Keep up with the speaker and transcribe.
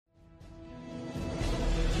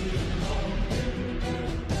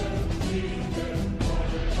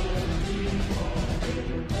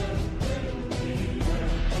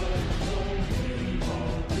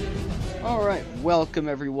Welcome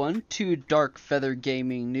everyone to Dark Feather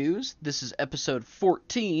Gaming News. This is episode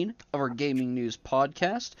 14 of our gaming news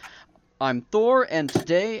podcast. I'm Thor, and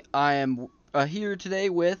today I am here today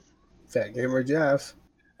with Fat Gamer Jeff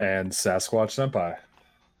and Sasquatch Senpai.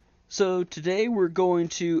 So today we're going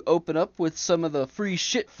to open up with some of the free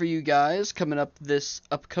shit for you guys coming up this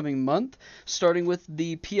upcoming month, starting with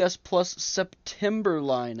the PS Plus September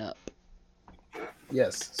lineup.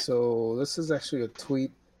 Yes, so this is actually a tweet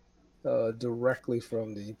directly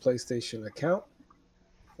from the PlayStation account,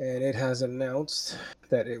 and it has announced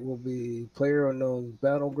that it will be PlayerUnknown's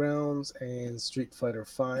Battlegrounds and Street Fighter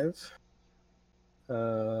V.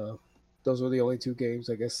 Those were the only two games,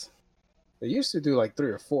 I guess. They used to do like 3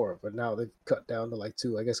 or 4, but now they've cut down to like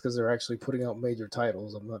 2, I guess, because they're actually putting out major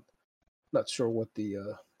titles. I'm not sure what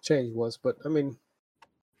the change was, but I mean,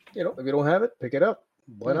 if you don't have it, pick it up.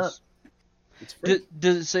 Why not? It's free.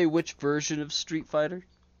 Does it say which version of Street Fighter?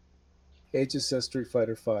 It just says Street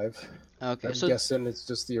Fighter V. Okay, I'm guessing it's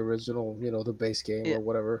just the original, the base game or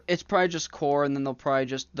whatever. It's probably just core, and then they'll probably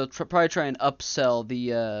try and upsell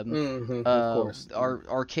the of course,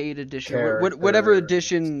 arcade edition, whatever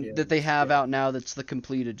edition that they have out now. That's the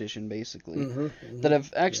complete edition, basically. That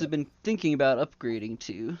I've actually been thinking about upgrading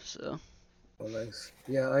to. So. Oh, nice.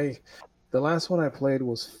 Yeah, the last one I played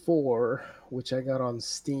was 4, which I got on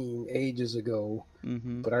Steam ages ago.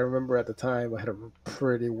 But I remember at the time I had a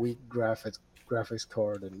pretty weak graphics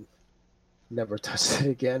card and never touched it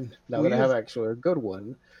again. Now that I have actually a good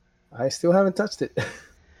one, I still haven't touched it.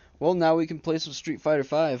 Well, now we can play some Street Fighter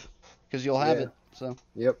V because you'll have it. So.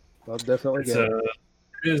 Yep, I'll definitely get it.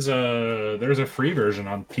 There's a free version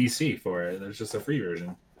on PC for it. There's just a free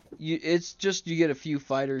version. You get a few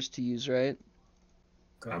fighters to use, right?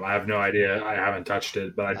 I have no idea. I haven't touched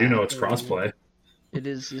it, but I do know it's crossplay. It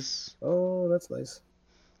is. Oh, that's nice.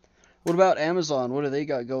 What about Amazon? What do they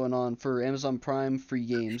got going on for Amazon Prime free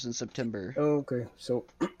games in September? Okay, so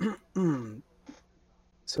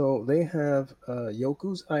they have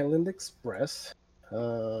Yoku's Island Express.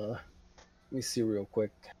 Let me see real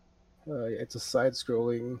quick. It's a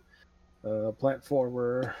side-scrolling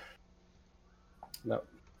platformer. No,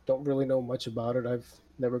 don't really know much about it. I've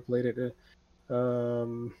never played it. Let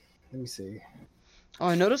me see. Oh,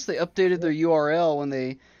 I noticed they updated their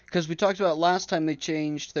URL because we talked about last time they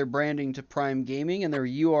changed their branding to Prime Gaming, and their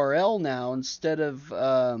URL now, instead of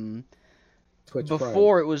Twitch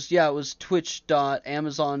before Prime. it was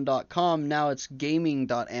twitch.amazon.com, now it's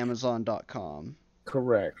gaming.amazon.com.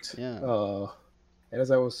 Correct. Yeah. And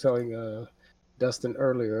as I was telling Dustin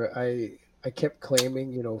earlier, I kept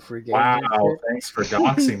claiming, free games. Wow, thanks for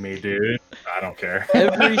doxing me, dude. I don't care.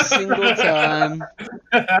 Every single time.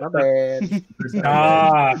 My bad.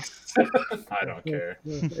 Dox. I don't care.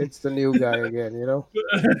 It's the new guy again,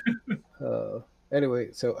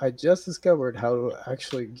 Anyway, so I just discovered how to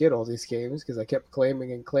actually get all these games because I kept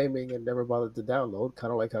claiming and never bothered to download,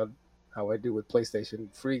 kind of like how I do with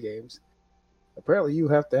PlayStation free games. Apparently, you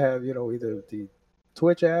have to have, either the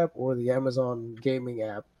Twitch app or the Amazon gaming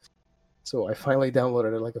app. So I finally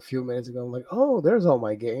downloaded it like a few minutes ago. I'm like, oh, there's all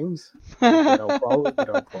my games. I'll probably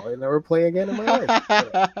never play again in my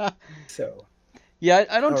life. So. Yeah,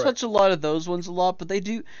 I don't touch a lot of those ones a lot, but they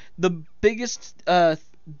do. The biggest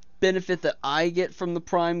benefit that I get from the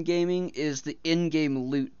Prime Gaming is the in-game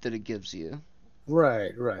loot that it gives you.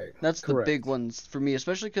 Right. That's the big ones for me,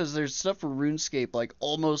 especially because there's stuff for RuneScape like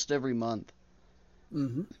almost every month.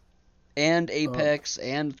 And Apex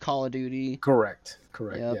and Call of Duty. Correct.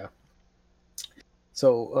 Yep. Yeah.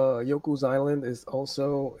 So Yoku's Island is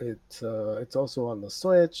also it's also on the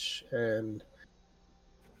Switch, and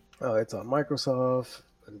it's on Microsoft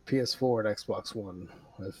and PS4 and Xbox One.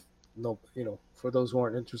 For those who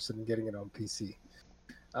aren't interested in getting it on PC.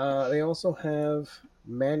 They also have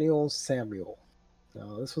Manual Samuel.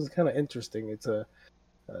 Now this was kind of interesting. It's a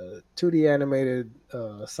 2D animated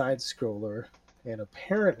side scroller, and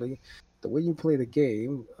apparently the way you play the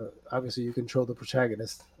game, obviously you control the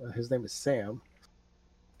protagonist. His name is Sam.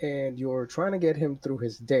 And you're trying to get him through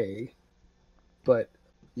his day, but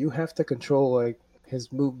you have to control like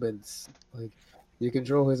his movements. Like you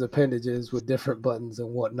control his appendages with different buttons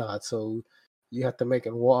and whatnot. So you have to make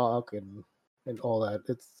him walk and all that.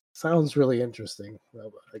 It sounds really interesting.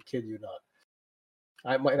 I kid you not.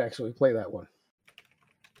 I might actually play that one.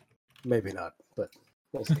 Maybe not, but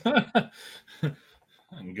we'll see.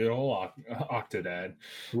 Good old Octodad.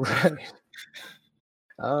 Right.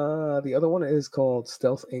 The other one is called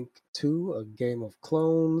Stealth Inc. 2, a game of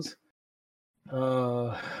clones.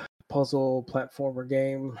 Puzzle platformer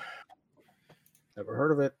game. Never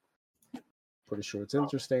heard of it. Pretty sure it's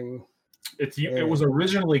interesting. It was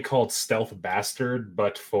originally called Stealth Bastard,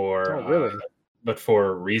 but for really? but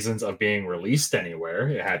for reasons of being released anywhere,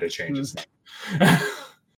 it had to change its name.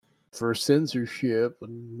 For censorship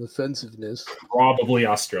and offensiveness. Probably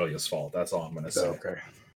Australia's fault. That's all I'm going to say. Okay.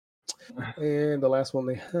 And the last one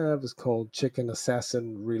they have is called Chicken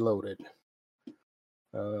Assassin Reloaded.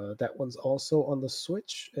 That one's also on the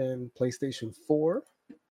Switch and PlayStation 4.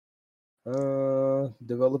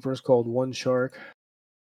 Developers called One Shark.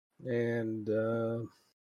 And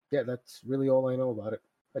yeah, that's really all I know about it.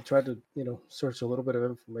 I tried to, search a little bit of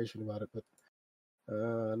information about it, but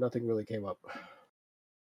nothing really came up.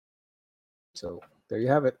 So there you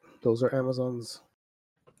have it. Those are Amazon's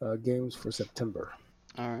games for September.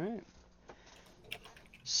 All right.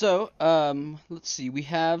 So, let's see. We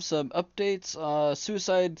have some updates.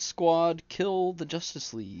 Suicide Squad Kill the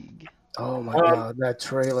Justice League. Oh my god, that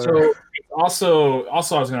trailer. So also I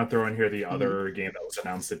was going to throw in here the other game that was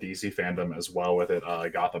announced at DC Fandom as well with it,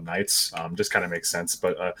 Gotham Knights. Just kind of makes sense.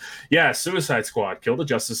 But yeah, Suicide Squad Kill the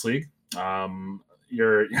Justice League.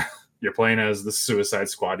 You're playing as the Suicide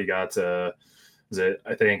Squad. You got is it,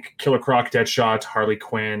 I think, Killer Croc, Deadshot, Harley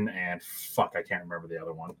Quinn, and fuck, I can't remember the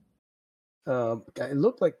other one. It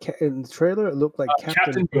looked like in the trailer. It looked like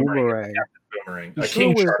Captain Boomerang. Captain Boomerang.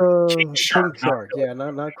 King Shark. Yeah,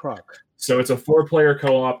 not Croc. So it's a 4-player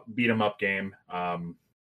co-op beat 'em up game.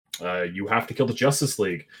 You have to kill the Justice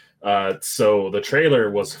League. So the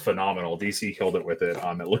trailer was phenomenal. DC killed it with it.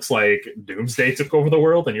 It looks like Doomsday took over the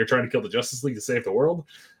world, and you're trying to kill the Justice League to save the world.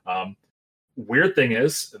 Weird thing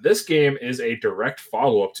is, this game is a direct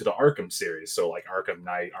follow-up to the Arkham series. So like Arkham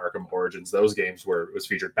Knight, Arkham Origins, those games where it was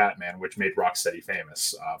featured Batman, which made Rocksteady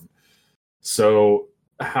famous.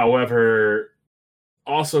 However,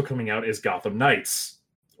 also coming out is Gotham Knights,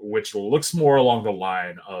 which looks more along the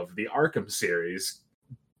line of the Arkham series,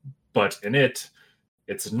 but in it's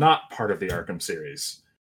not part of the Arkham series.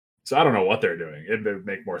 So I don't know what they're doing. It would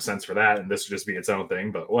make more sense for that, and this would just be its own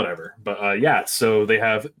thing, but whatever. But yeah, so they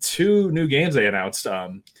have 2 new games they announced.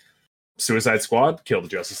 Suicide Squad, Kill the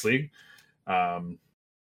Justice League.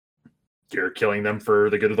 You're killing them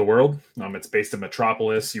for the good of the world. It's based in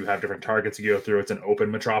Metropolis. You have different targets you go through. It's an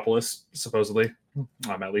open Metropolis, supposedly,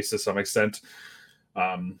 at least to some extent.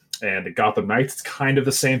 And Gotham Knights, it's kind of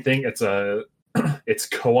the same thing. It's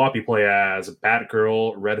co-op. You play as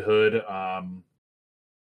Batgirl, Red Hood,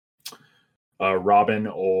 Robin,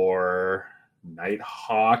 or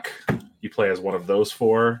Nighthawk. You play as one of those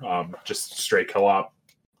 4. Just straight co-op,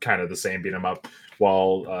 kind of the same beat 'em up.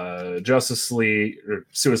 While Justice League or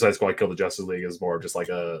Suicide Squad Kill the Justice League is more of just like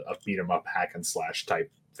a beat 'em up hack and slash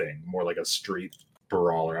type thing, more like a street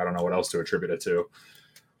brawler. I don't know what else to attribute it to.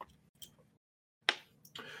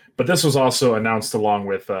 But this was also announced along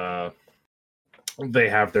with they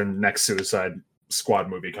have their next Suicide Squad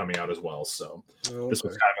movie coming out as well, so This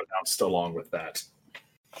was kind of announced along with that.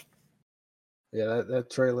 Yeah,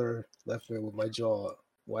 that trailer left me with my jaw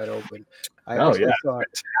wide open. I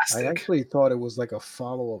actually thought it was like a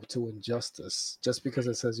follow-up to Injustice, just because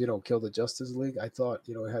it says, kill the Justice League. I thought,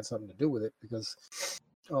 it had something to do with it, because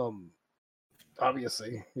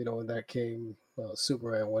obviously, in that came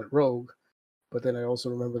Superman went rogue, but then I also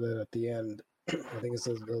remember that at the end, I think it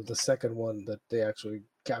says the second one, that they actually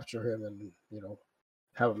capture him and,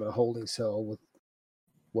 have him in a holding cell with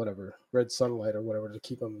whatever, red sunlight or whatever, to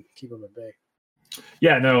keep him at bay.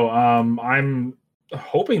 Yeah, no, I'm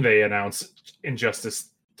hoping they announce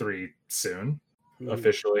Injustice 3 soon,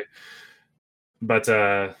 officially. But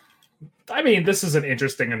I mean, this is an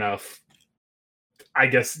interesting enough, I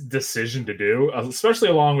guess, decision to do, especially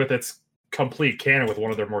along with its complete canon with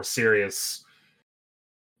one of their more serious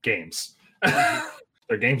games.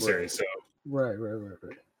 Their game series, so right.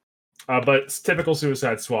 But it's typical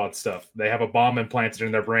Suicide Squad stuff. They have a bomb implanted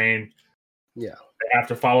in their brain. Yeah. They have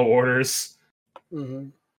to follow orders. Mm-hmm.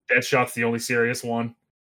 Deadshot's the only serious one.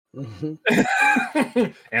 Mm-hmm.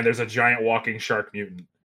 And there's a giant walking shark mutant.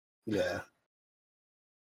 Yeah.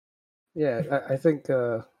 Yeah, I think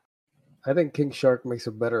King Shark makes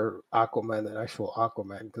a better Aquaman than actual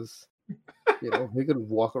Aquaman, because he could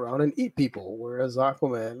walk around and eat people, whereas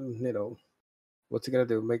Aquaman, what's he gonna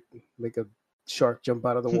do? Make a shark jump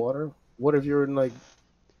out of the water? What if you're in, like,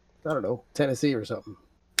 I don't know, Tennessee or something?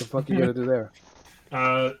 What the fuck are you gonna do there?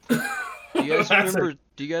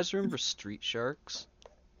 Do you guys remember Street Sharks?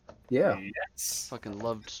 Yeah. Yes. Fucking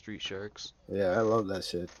loved Street Sharks. Yeah, I love that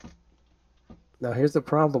shit. Now here's the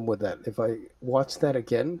problem with that. If I watch that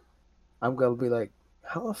again, I'm gonna be like,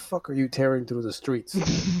 how the fuck are you tearing through the streets?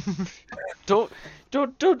 Don't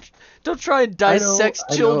try and dissect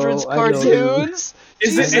children's cartoons.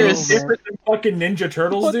 Is this any different than fucking Ninja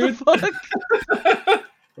Turtles, what dude? The fuck?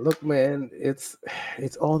 Look, man, it's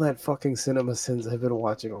all that fucking CinemaSins I've been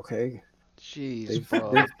watching, okay? Jeez,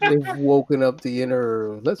 bro. They've woken up the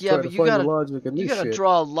inner. Let's Yeah, try but to you find the gotta logic in you this gotta shit.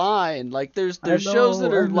 draw a line. Like there's I shows that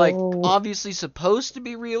know, are I like know. obviously supposed to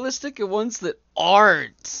be realistic and ones that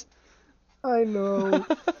aren't. I know.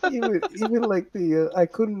 Even like the I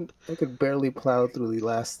could barely plow through the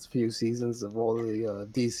last few seasons of all the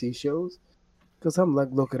DC shows because I'm like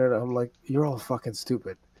looking at it. I'm like, you're all fucking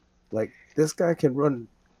stupid. Like this guy can run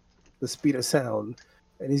the speed of sound,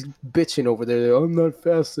 and he's bitching over there. I'm not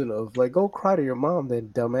fast enough. Like, go cry to your mom, then,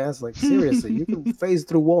 dumbass. Like, seriously, you can phase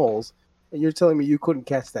through walls, and you're telling me you couldn't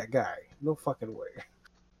catch that guy? No fucking way.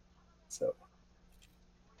 So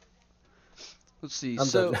Let's see. I'm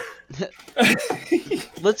So done.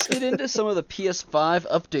 let's get into some of the PS5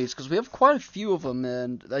 updates because we have quite a few of them,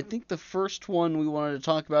 and I think the first one we wanted to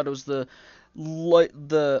talk about was the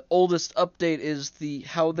oldest update is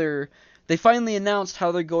how they finally announced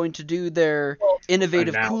how they're going to do their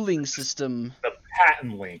innovative announced. cooling system. The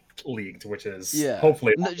patent leaked, which is Yeah.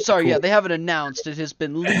 hopefully. Sorry, cool. yeah, they haven't announced. It has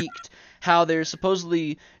been leaked how they're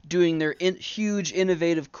supposedly doing their huge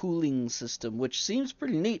innovative cooling system, which seems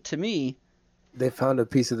pretty neat to me. They found a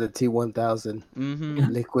piece of the T1000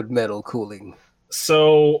 liquid metal cooling.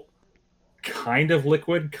 So, kind of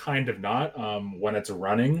liquid, kind of not. When it's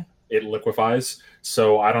running, it liquefies.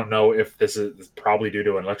 So I don't know if this is probably due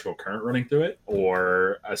to an electrical current running through it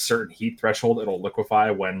or a certain heat threshold. It'll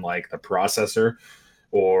liquefy when like the processor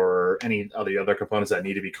or any of the other components that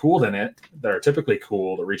need to be cooled in it that are typically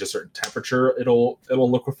cooled to reach a certain temperature. It'll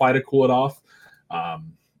liquefy to cool it off.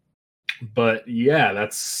 But yeah,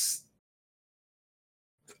 that's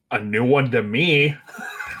a new one to me.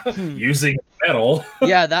 Using metal.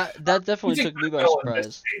 Yeah, that definitely took me by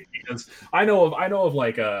surprise. Because I know of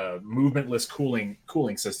like movementless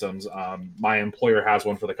cooling systems. My employer has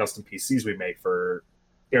one for the custom PCs we make for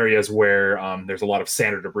areas where there's a lot of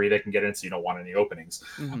sand or debris that can get in, so you don't want any openings.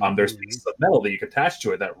 There's pieces of metal that you can attach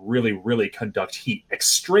to it that really conduct heat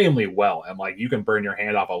extremely well, and like you can burn your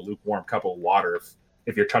hand off a lukewarm cup of water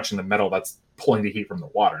if you're touching the metal that's pulling the heat from the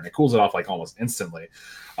water, and it cools it off like almost instantly.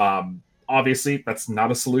 Obviously, that's not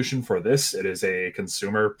a solution for this. It is a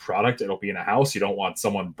consumer product. It'll be in a house. You don't want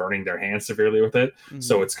someone burning their hands severely with it.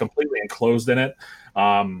 So it's completely enclosed in it.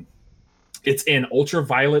 It's in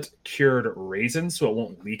ultraviolet cured resin, so it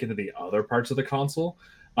won't leak into the other parts of the console.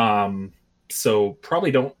 So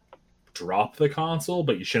probably don't drop the console,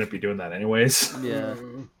 but you shouldn't be doing that anyways. Yeah.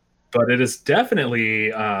 But it is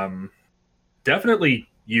definitely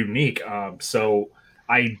unique. So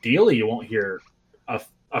ideally, you won't hear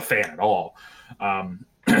a fan at all. And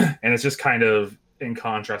it's just kind of in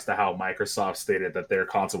contrast to how Microsoft stated that their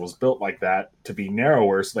console was built like that to be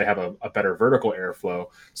narrower, so they have a better vertical airflow.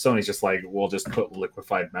 Sony's just like, we'll just put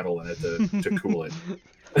liquefied metal in it to cool it.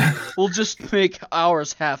 We'll just make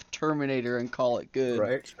ours half Terminator and call it good.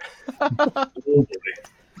 Right.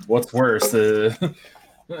 What's worse,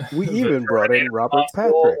 we even brought in Robert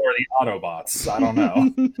Patrick. Or the Autobots. I don't know.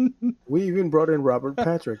 We even brought in Robert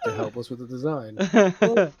Patrick to help us with the design.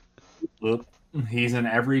 He's in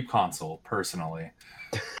every console, personally.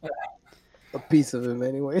 A piece of him,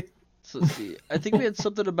 anyway. So let's see. I think we had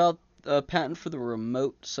something about a patent for the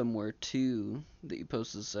remote somewhere, too, that you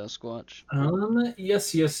posted, Sasquatch.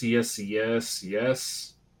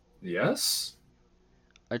 Yes.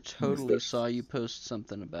 I totally saw you post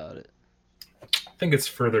something about it. I think it's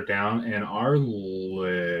further down in our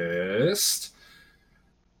list.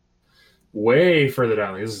 Way further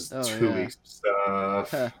down. This is 2 weeks of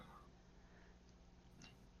stuff.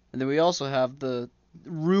 And then we also have the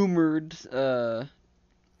rumored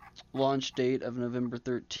launch date of November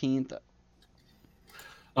 13th.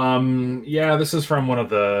 Yeah, this is from one of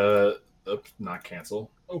the not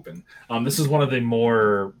cancel, open. This is one of the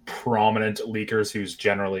more prominent leakers who's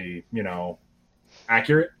generally,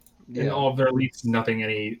 accurate in all of their leaks.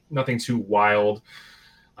 Nothing too wild.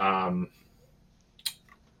 Trying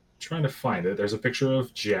to find it. There's a picture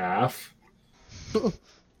of Jaff.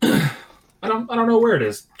 I don't know where it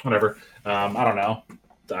is. Whatever. I don't know.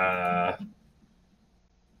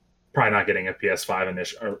 Probably not getting a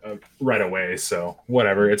PS5 right away, so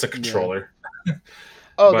whatever. It's a controller. Yeah.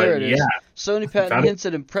 Oh, there it is. Sony patent hints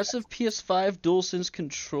at impressive PS5 DualSense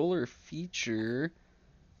controller feature.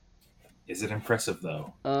 Is it impressive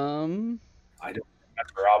though? I don't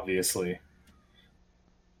remember, obviously.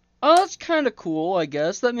 Oh, that's kind of cool, I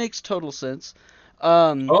guess. That makes total sense.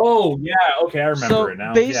 Oh yeah, okay, I remember it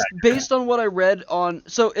now. Based on what I read on,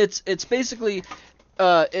 so it's basically,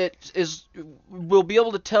 we'll be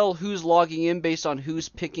able to tell who's logging in based on who's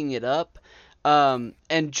picking it up.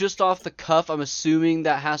 And just off the cuff, I'm assuming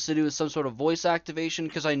that has to do with some sort of voice activation,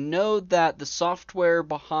 because I know that the software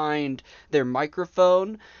behind their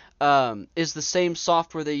microphone is the same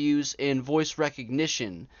software they use in voice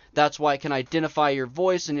recognition. That's why it can identify your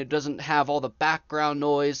voice, and it doesn't have all the background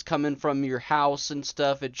noise coming from your house and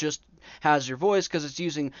stuff. It just has your voice because it's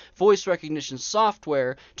using voice recognition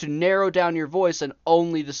software to narrow down your voice and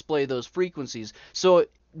only display those frequencies. So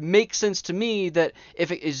it makes sense to me that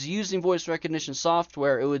if it is using voice recognition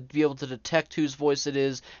software, it would be able to detect whose voice it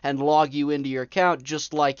is and log you into your account,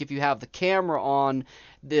 just like if you have the camera on,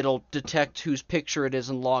 it'll detect whose picture it is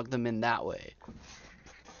and log them in that way.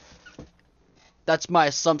 That's my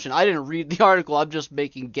assumption. I didn't read the article. I'm just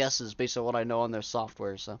making guesses based on what I know on their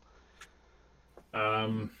software. So,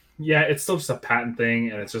 yeah, it's still just a patent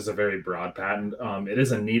thing, and it's just a very broad patent. It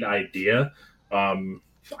is a neat idea.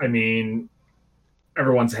 I mean,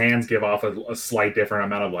 everyone's hands give off a slight different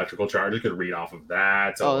amount of electrical charge. You could read off of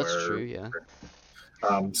that. Oh, that's true. Yeah.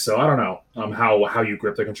 So I don't know how you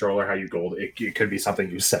grip the controller, how you gold. It could be something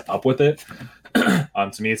you set up with it.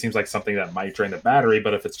 To me, it seems like something that might drain the battery,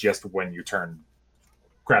 but if it's just when you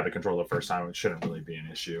grab the controller the first time, it shouldn't really be an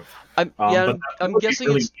issue. I'm guessing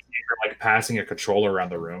really it's you're like passing a controller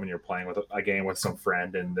around the room and you're playing with a game with some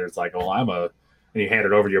friend, and there's like, and you hand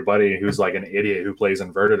it over to your buddy who's like an idiot who plays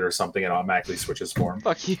inverted or something, and automatically switches for him.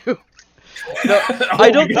 Fuck you. No, I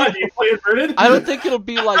don't think you play inverted? I don't think it'll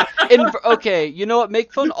be like okay, you know what?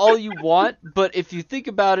 Make fun all you want, but if you think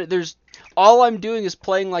about it, all I'm doing is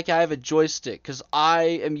playing like I have a joystick, because I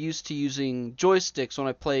am used to using joysticks when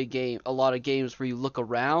I play a lot of games where you look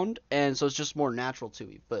around, and so it's just more natural to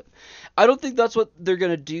me. But I don't think that's what they're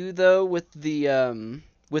gonna do though with the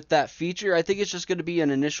with that feature. I think it's just going to be an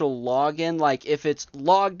initial login. Like if it's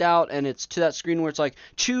logged out and it's to that screen where it's like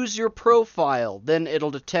choose your profile, then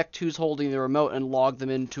it'll detect who's holding the remote and log them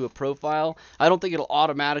into a profile. I don't think it'll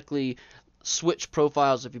automatically switch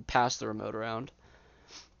profiles if you pass the remote around.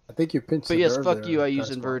 I think you pinched. But yes, fuck you. I use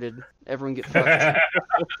inverted. Everyone get fucked.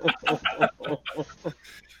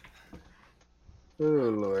 Oh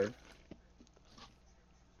Lord.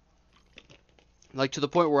 Like to the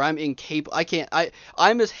point where I'm incapable.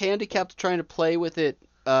 I'm as handicapped trying to play with it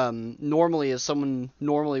normally as someone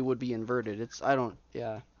normally would be inverted. It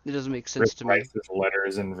doesn't make sense to me.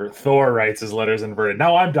 Thor writes his letters inverted.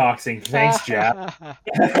 Now I'm doxing. Thanks, Jack.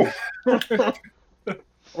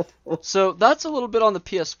 So that's a little bit on the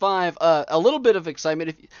PS5. A little bit of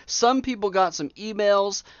excitement. Some people got some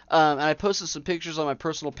emails, and I posted some pictures on my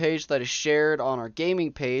personal page that is shared on our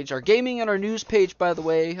gaming page. Our gaming and our news page, by the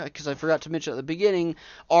way, because I forgot to mention at the beginning,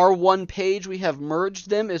 our one page, we have merged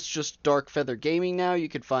them. It's just Dark Feather Gaming now. You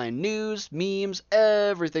can find news, memes,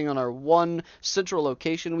 everything on our one central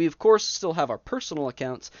location. We, of course, still have our personal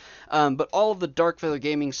accounts, but all of the Dark Feather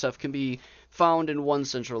Gaming stuff can be found in one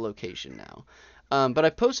central location now. But I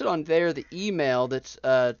posted on there the email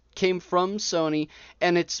that came from Sony,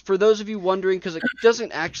 and it's for those of you wondering, because it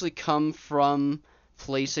doesn't actually come from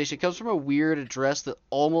PlayStation. It comes from a weird address that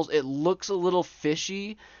it looks a little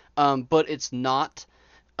fishy, but it's not.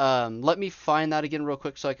 Let me find that again real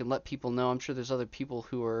quick so I can let people know. I'm sure there's other people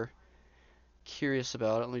who are curious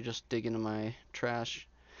about it. Let me just dig into my trash.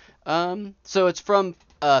 So it's from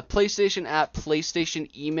PlayStation at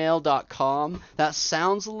PlayStationEmail.com. That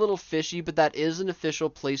sounds a little fishy, but that is an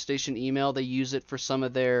official PlayStation email. They use it for some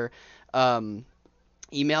of their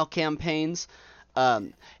email campaigns.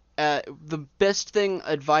 The best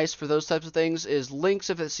advice for those types of things is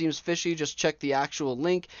links. If it seems fishy, just check the actual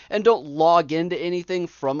link and don't log into anything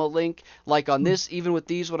from a link. Like on this, even with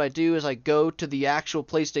these, what I do is I go to the actual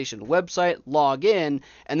PlayStation website, log in,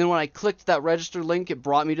 and then when I clicked that register link, it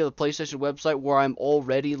brought me to the PlayStation website where I'm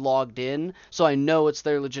already logged in, so I know it's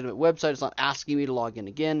their legitimate website. It's not asking me to log in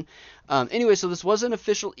again. Anyway, so this was an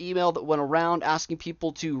official email that went around asking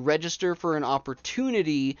people to register for an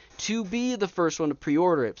opportunity to be the first one to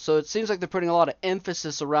pre-order it. So it seems like they're putting a lot of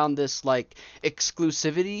emphasis around this, like,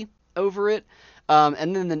 exclusivity over it.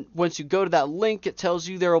 And then once you go to that link, it tells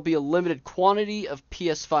you there will be a limited quantity of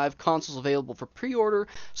PS5 consoles available for pre-order.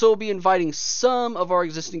 So we'll be inviting some of our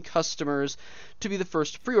existing customers to be the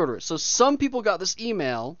first to pre-order it. So some people got this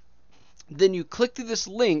email. Then you click through this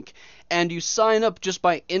link and you sign up just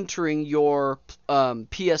by entering your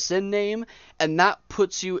PSN name, and that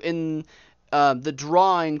puts you in the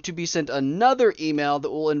drawing to be sent another email that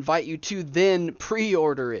will invite you to then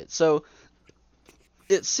pre-order it. So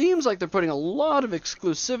it seems like they're putting a lot of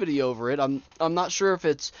exclusivity over it. I'm not sure if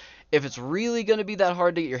it's really going to be that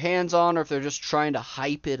hard to get your hands on, or if they're just trying to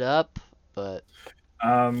hype it up, but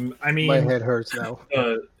I mean, my head hurts now.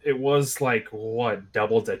 It was like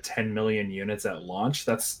doubled to 10 million units at launch.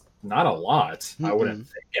 That's not a lot. Mm-hmm. I wouldn't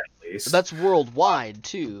think, at least. But that's worldwide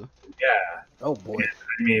too. Yeah. Oh boy.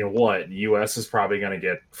 I mean, US is probably going to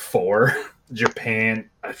get 4. Japan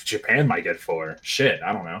might get 4. Shit,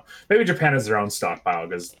 I don't know. Maybe Japan has their own stockpile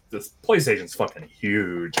because this PlayStation's fucking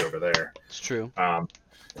huge over there. It's true.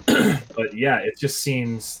 But yeah, it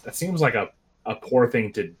seems like a poor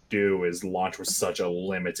thing to do is launch with such a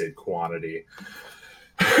limited quantity.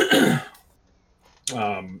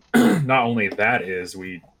 Not only that is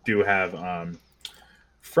we do have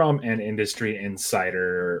from an industry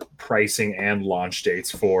insider pricing and launch dates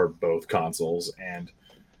for both consoles, and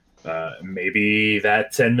maybe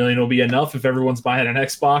that 10 million will be enough if everyone's buying an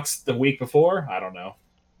Xbox the week before. I don't know,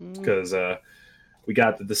 because we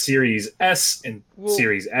got the Series S and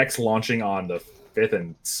Series X launching on the 5th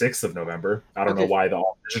and 6th of November. I don't know why the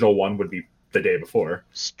all-digital one would be the day before.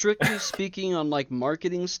 Strictly speaking, on like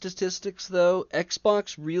marketing statistics, though,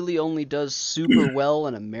 Xbox really only does super well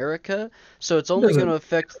in America, so it's only going to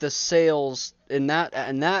affect the sales in that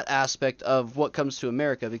aspect of what comes to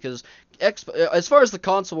America, because as far as the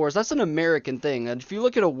console wars, that's an American thing. And if you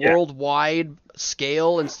look at a worldwide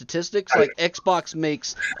scale and statistics, like Xbox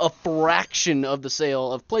makes a fraction of the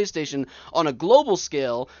sale of PlayStation on a global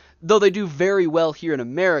scale, though they do very well here in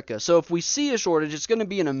America. So if we see a shortage, it's going to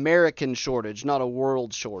be an American shortage, not a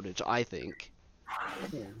world shortage, I think.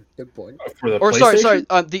 Good point. Or sorry,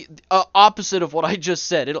 the opposite of what I just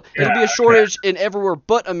said. It'll be a shortage in everywhere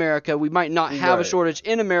but America. We might not have a shortage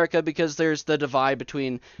in America because there's the divide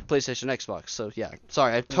between PlayStation and Xbox. So yeah,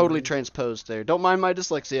 sorry, I totally transposed there. Don't mind my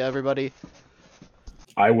dyslexia, everybody.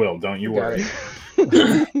 I will, don't you worry.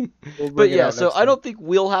 But yeah, so I don't think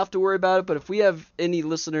we'll have to worry about it, but if we have any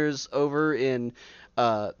listeners over in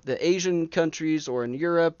the Asian countries or in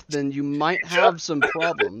Europe, then you might have some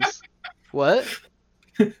problems. What?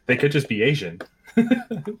 They could just be Asian.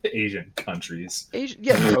 Asian countries.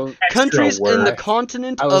 Countries in the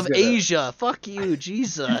continent of Asia. Fuck you,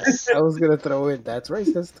 Jesus. I was gonna throw in, that's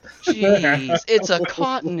racist. Jeez, it's a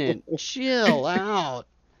continent. Chill out.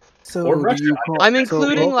 So I'm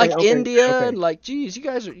including India and geez, you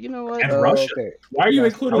guys are, you know what? And Russia. Why are you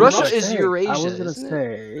including Russia? Russia is Eurasia. I was gonna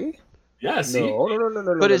say. Yeah, see?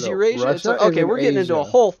 No. But is Eurasia? Okay, we're getting into a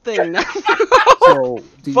whole thing now. So,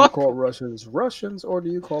 do you call Russians Russians, or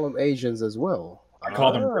do you call them Asians as well? I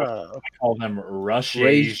call them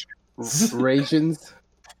Russians. Raisins?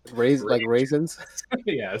 Like raisins?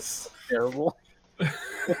 Yes. Terrible.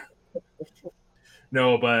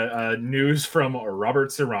 No, but news from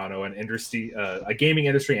Robert Serrano, a gaming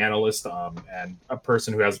industry analyst, and a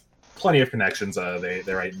person who has plenty of connections. They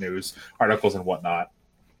write news articles and whatnot.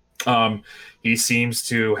 He seems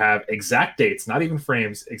to have exact dates, not even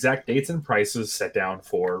frames, exact dates and prices set down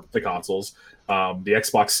for the consoles. The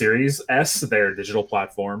Xbox Series S, their digital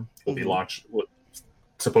platform, will be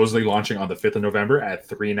supposedly launching on the 5th of November at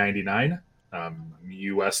 $399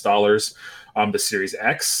 US dollars. The Series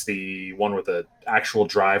X, the one with the actual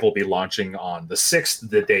drive, will be launching on the 6th,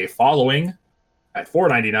 the day following, at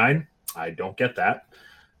 $499. I don't get that.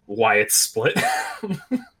 Why it's split.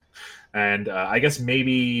 And I guess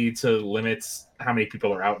maybe to limit how many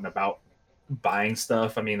people are out and about buying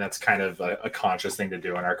stuff. I mean, that's kind of a conscious thing to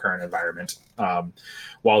do in our current environment.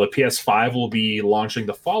 While the PS5 will be launching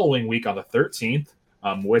the following week on the 13th,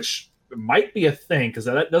 which might be a thing because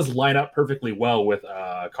that does line up perfectly well with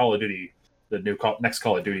Call of Duty, the new next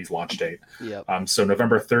Call of Duty's launch date. Yep. So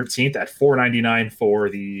November 13th at $499 for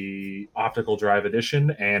the optical drive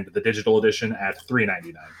edition, and the digital edition at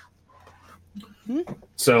 $399.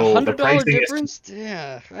 So the $100 difference?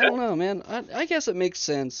 Yeah, I don't know, man. I guess it makes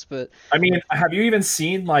sense, but I mean, have you even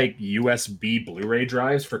seen USB Blu-ray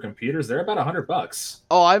drives for computers? They're about $100.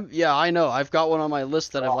 Oh, I know. I've got one on my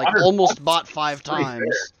list that I've almost bought 5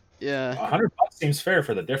 times. Yeah, $100 seems fair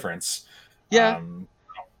for the difference. Yeah,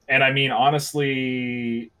 and I mean,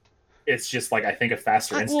 honestly, it's just I think a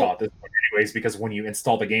faster install at this point anyways, because when you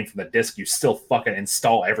install the game from the disc, you still fucking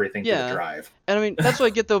install everything to the drive. And I mean, that's what I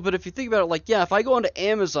get though, but if you think about it, if I go onto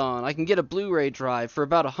Amazon, I can get a Blu-ray drive for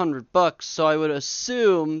about $100, so I would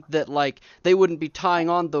assume that they wouldn't be tying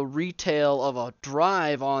on the retail of a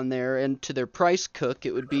drive on there and to their price cook.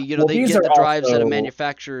 It would be, they get the drives at a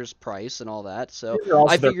manufacturer's price and all that, so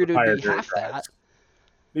I figured it would be half that.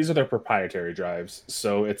 These are their proprietary drives,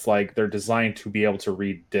 so it's they're designed to be able to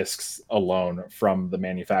read discs alone from the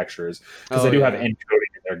manufacturers, because they do have encoding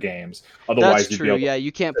in their games. Otherwise, that's true. Yeah,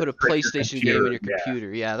 you can't put a PlayStation game in your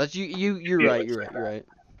computer. Yeah, that's you're right. You're right.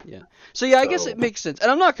 Yeah. So I guess it makes sense, and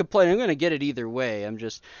I'm not complaining. I'm going to get it either way.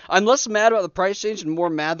 I'm less mad about the price change and more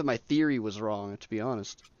mad that my theory was wrong. To be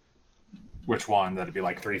honest. Which one? That'd be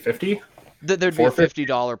 $350. There'd be a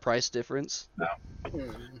 $50 price difference. No.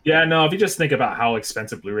 Yeah, no. If you just think about how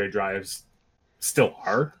expensive Blu-ray drives still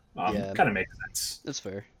are, kind of makes sense. That's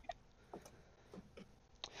fair.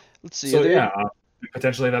 Let's see. So yeah,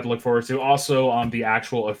 potentially that to look forward to. Also, on the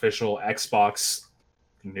actual official Xbox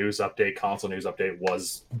news update, console news update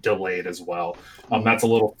was delayed as well. That's a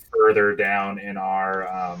little further down in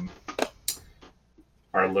our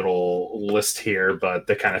little list here, but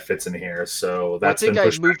that kind of fits in here. So that's I think been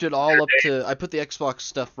pushed I moved back it all up to. I put the Xbox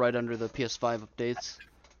stuff right under the PS5 updates.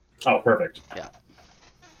 Oh, perfect. Yeah.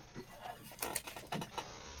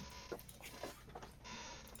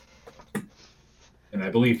 And I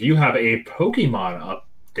believe you have a Pokemon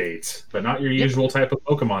update, but not your usual type of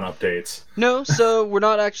Pokemon updates. No, so we're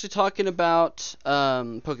not actually talking about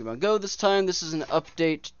Pokemon Go this time. This is an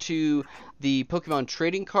update to the Pokemon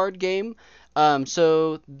trading card game.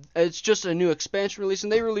 So it's just a new expansion release,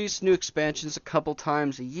 and they release new expansions a couple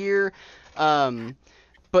times a year.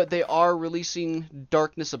 But they are releasing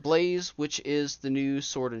Darkness Ablaze, which is the new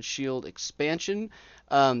Sword and Shield expansion.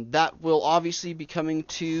 That will obviously be coming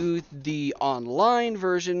to the online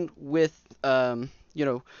version with,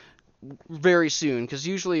 very soon. Because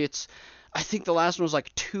usually I think the last one was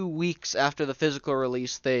like 2 weeks after the physical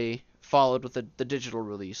release, they followed with the digital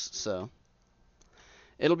release. So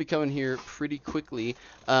it'll be coming here pretty quickly.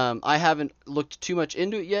 I haven't looked too much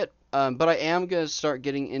into it yet, but I am going to start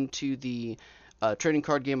getting into the trading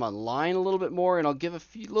card game online a little bit more, and I'll give a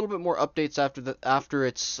little bit more updates after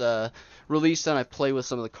it's released and I play with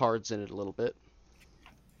some of the cards in it a little bit.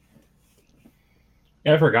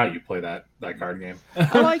 Yeah, I forgot you play that card game.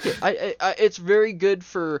 I like it. It's very good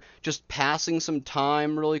for just passing some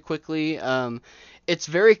time really quickly. It's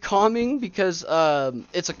very calming because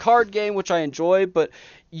it's a card game, which I enjoy, but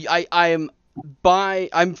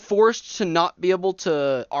I'm forced to not be able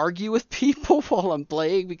to argue with people while I'm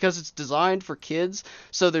playing because it's designed for kids,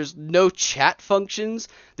 so there's no chat functions.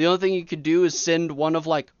 The only thing you can do is send one of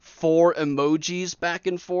like 4 emojis back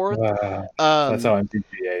and forth. That's how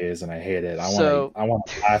MTGA is, and I hate it. I want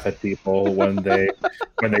to laugh at people when they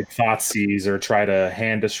Thoughtseize or try to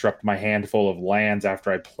hand disrupt my handful of lands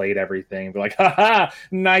after I played everything. Be like, haha,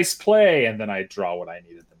 nice play, and then I draw what I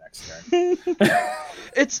needed the next turn.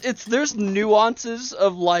 There's nuances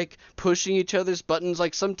of like pushing each other's buttons.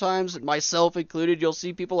 Like sometimes, myself included, you'll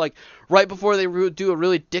see people like right before they do a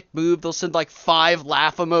really dick move, they'll send like 5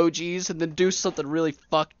 laugh emojis and then do something really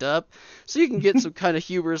fucked up. So you can get some kind of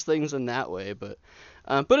humorous things in that way. But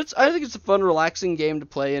I think it's a fun, relaxing game to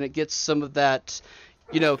play, and it gets some of that,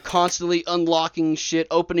 constantly unlocking shit,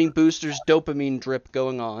 opening boosters, dopamine drip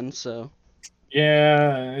going on. So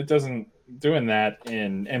yeah, it doesn't. Doing that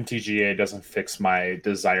in MTGA doesn't fix my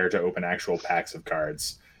desire to open actual packs of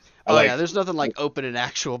cards. There's nothing like opening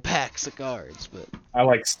actual packs of cards, but I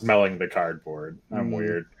like smelling the cardboard. I'm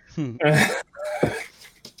weird.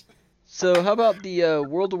 So how about the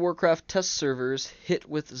World of Warcraft test servers hit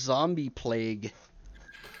with zombie plague?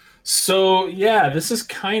 So yeah, this is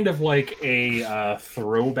kind of like a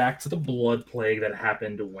throwback to the Blood Plague that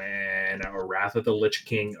happened when Wrath of the Lich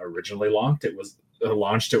King originally launched. It was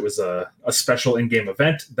a special in-game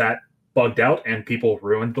event that bugged out, and people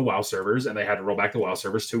ruined the WoW servers, and they had to roll back the WoW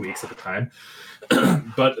servers 2 weeks at the time.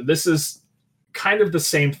 But this is kind of the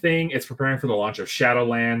same thing. It's preparing for the launch of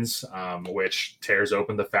Shadowlands, which tears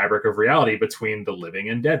open the fabric of reality between the living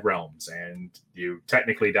and dead realms, and you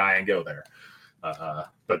technically die and go there.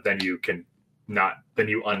 But then you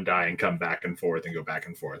undie and come back and forth and go back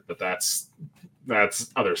and forth. But that's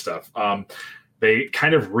other stuff. They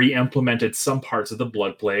kind of re-implemented some parts of the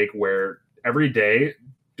Blood Plague where every day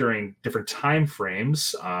during different time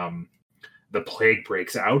frames, the plague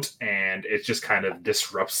breaks out, and it just kind of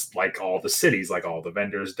disrupts like all the cities, like all the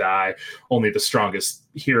vendors die. Only the strongest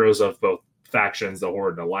heroes of both factions, the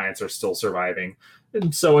Horde and Alliance, are still surviving.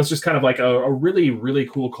 And so it's just kind of like a really, really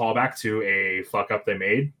cool callback to a fuck up they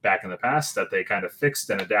made back in the past that they kind of fixed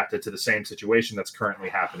and adapted to the same situation that's currently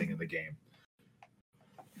happening in the game.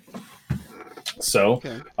 So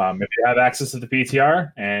if you have access to the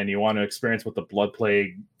PTR and you want to experience what the Blood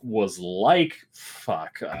Plague was like,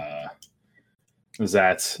 was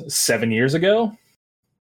that 7 years ago?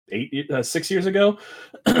 6 years ago?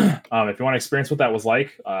 If you want to experience what that was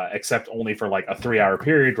like, except only for like a 3-hour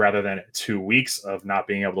period rather than 2 weeks of not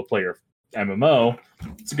being able to play your MMO,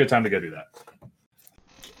 it's a good time to go do that.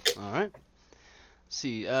 All right. Let's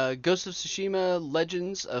see, Ghost of Tsushima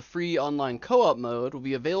Legends, a free online co-op mode, will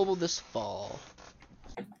be available this fall.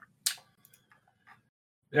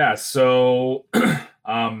 Yeah, so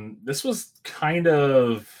this was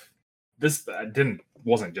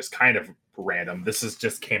wasn't just kind of random. This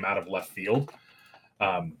just came out of left field.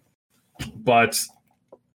 But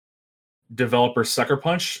developer Sucker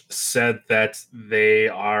Punch said that they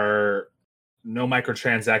are no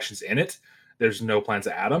microtransactions in it. there's no plans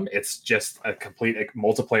to add them. It's just a complete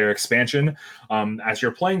multiplayer expansion. As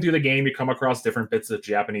you're playing through the game, you come across different bits of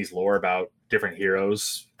Japanese lore about different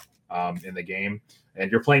heroes in the game,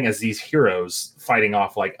 and you're playing as these heroes fighting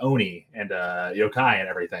off like Oni and yokai and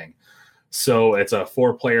everything. So it's a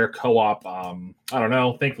 4-player co-op. I don't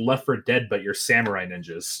know, think Left 4 Dead, but you're samurai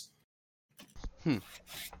ninjas.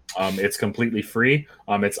 It's completely free.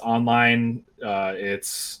 It's online.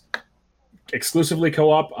 It's exclusively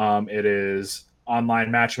co-op. It is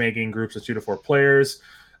online matchmaking, groups of 2 to 4 players,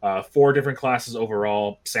 4 different classes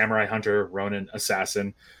overall: samurai, hunter, ronin,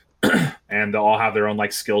 assassin, and they'll all have their own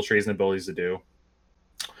like skill trees and abilities to do.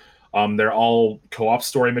 They're all co-op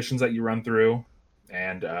story missions that you run through,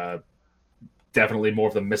 and definitely more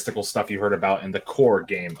of the mystical stuff you heard about in the core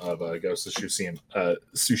game of Ghost of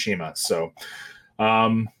Tsushima. So,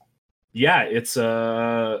 yeah, it's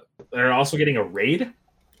they're also getting a raid,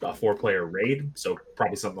 a 4-player raid. So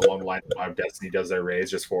probably something along the line of how Destiny does their raids,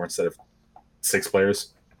 just 4 instead of 6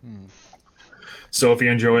 players. So if you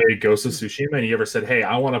enjoy Ghost of Tsushima and you ever said, "Hey,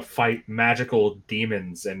 I want to fight magical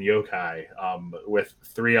demons and yokai with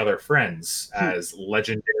 3 other friends as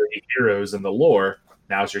legendary heroes in the lore,"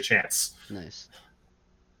 now's your chance. Nice.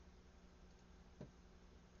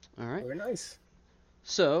 All right. Very nice.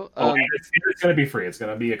 So, and it's going to be free. It's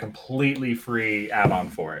going to be a completely free add-on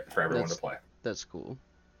for everyone to play. That's cool.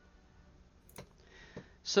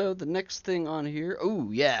 So the next thing on here,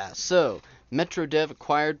 so MetroDev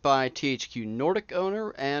acquired by THQ Nordic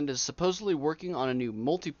owner and is supposedly working on a new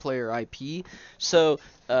multiplayer IP. So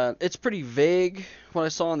it's pretty vague what I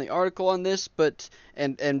saw in the article on this, but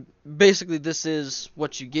and basically this is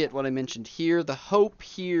what you get, what I mentioned here. The hope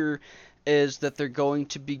here is that they're going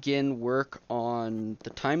to begin work on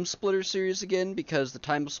the Time Splitter series again, because the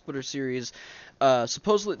Time Splitter series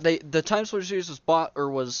supposedly the Time Splitter series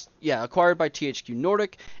was acquired by THQ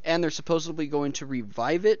Nordic, and they're supposedly going to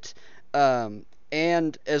revive it,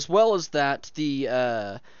 and as well as that,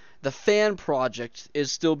 the fan project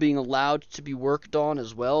is still being allowed to be worked on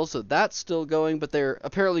as well, so that's still going, but they're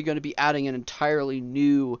apparently going to be adding an entirely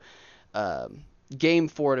new game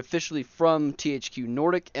for it officially from THQ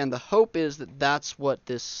Nordic, and the hope is that that's what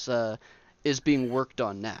this is being worked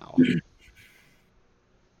on now.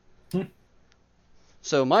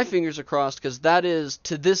 So my fingers are crossed, because that is,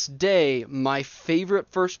 to this day, my favorite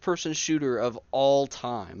first-person shooter of all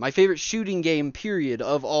time. My favorite shooting game, period,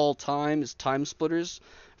 of all time is Time Splitters.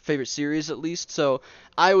 Favorite series, at least. So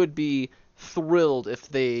I would be thrilled if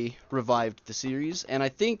they revived the series, and I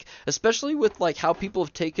think, especially with like how people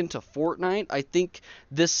have taken to Fortnite, I think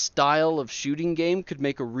this style of shooting game could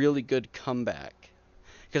make a really good comeback,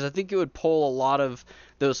 because I think it would pull a lot of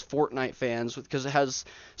those Fortnite fans, because it has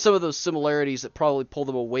some of those similarities that probably pull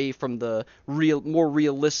them away from the more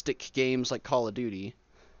realistic games like Call of Duty.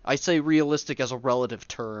 I say realistic as a relative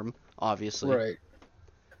term, obviously. Right.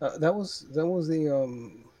 That was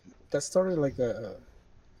that started like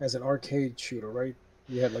as an arcade shooter, right?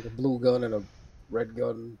 You had like a blue gun and a red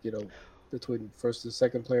gun, between first and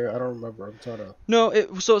second player. I don't remember. I'm trying to. No, it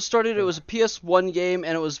was a PS1 game,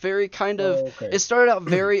 and it was very it started out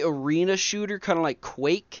very arena shooter, kind of like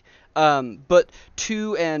Quake. But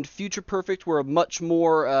 2 and Future Perfect were much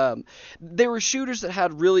more, they were shooters that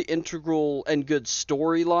had really integral and good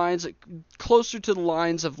storylines, closer to the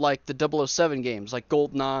lines of like the 007 games, like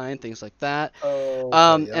GoldenEye, things like that.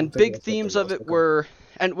 And big themes of it were,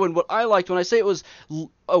 and what I liked, when I say it was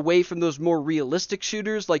away from those more realistic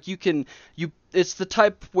shooters, like it's the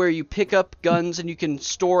type where you pick up guns and you can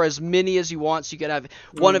store as many as you want, so you can have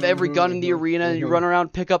one of every gun in the arena, and you run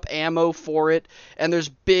around, pick up ammo for it, and there's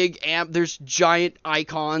there's giant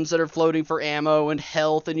icons that are floating for ammo and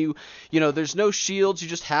health, and there's no shields, you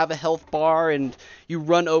just have a health bar, and you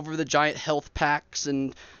run over the giant health packs,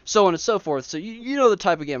 and so on and so forth. So you know the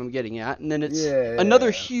type of game I'm getting at. And then it's another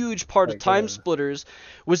huge part of Time Splitters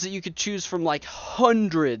was that you could choose from like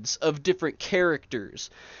hundreds of different characters.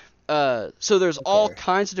 So there's all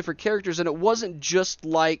kinds of different characters, and it wasn't just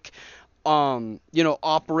like,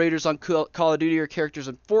 operators on Call of Duty or characters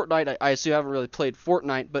in Fortnite. I assume you haven't really played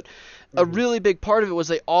Fortnite, but a really big part of it was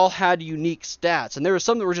they all had unique stats, and there were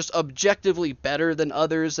some that were just objectively better than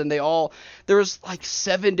others, and there was like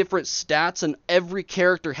 7 different stats, and every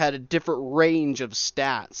character had a different range of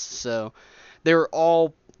stats, so they were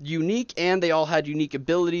all unique, and they all had unique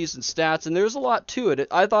abilities and stats, and there's a lot to it.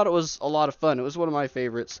 I thought it was a lot of fun. It was one of my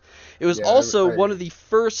favorites. It was also one of the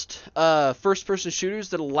first first-person shooters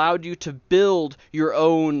that allowed you to build your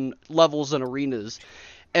own levels and arenas,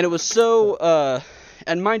 and it was so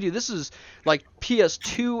and mind you, this is like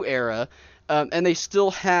PS2 era, and they still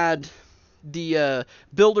had the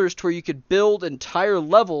builders to where you could build entire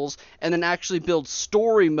levels and then actually build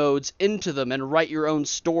story modes into them and write your own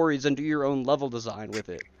stories and do your own level design with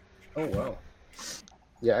it. Oh wow.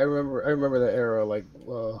 Yeah, I remember that era, like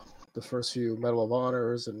the first few Medal of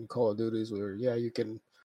Honors and Call of Duties, where you can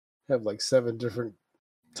have like 7 different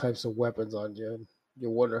types of weapons on you, and you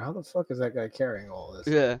wonder how the fuck is that guy carrying all this?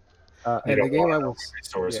 Yeah. And the game I was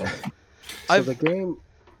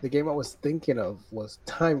the game I was thinking of was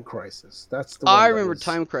Time Crisis. That's the one I that remember was-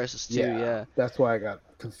 Time Crisis too, yeah. That's why I got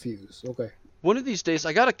confused. Okay. One of these days,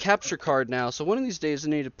 I got a capture card now, so one of these days I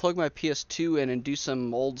need to plug my PS2 in and do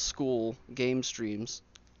some old school game streams.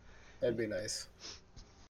 That'd be nice.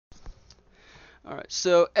 Alright,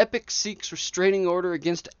 so Epic seeks restraining order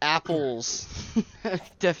against Apple's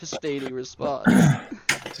devastating response.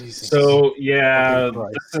 Jesus. So yeah, Fucking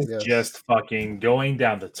Christ, this is yes. just fucking going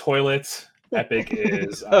down the toilet. Epic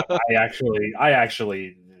is. I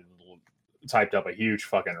actually typed up a huge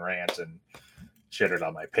fucking rant and shared it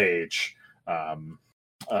on my page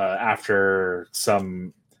after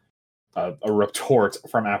some a retort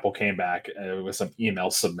from Apple came back with some email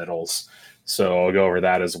submittals. So I'll go over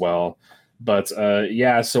that as well. But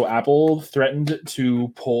so Apple threatened to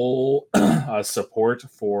pull support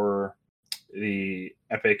for the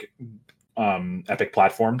Epic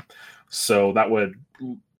platform. So that would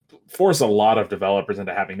force a lot of developers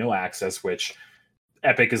into having no access, which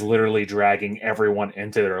Epic is literally dragging everyone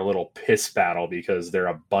into their little piss battle because they're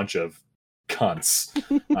a bunch of cunts.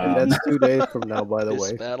 And that's 2 days from now, by the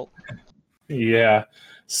way. Battle. Yeah.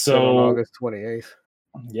 So on So August 28th.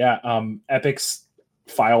 yeah, Epic's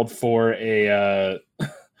filed for a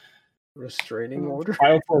Restraining order.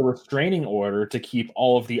 restraining order to keep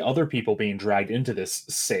all of the other people being dragged into this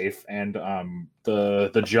safe, and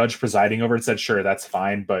the judge presiding over it said, "Sure, that's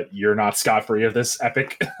fine, but you're not scot-free of this,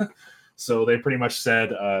 Epic." So they pretty much said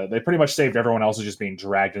they pretty much saved everyone else who's just being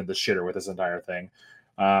dragged into the shitter with this entire thing.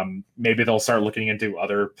 Maybe they'll start looking into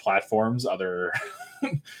other platforms, other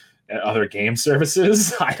other game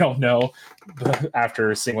services. I don't know.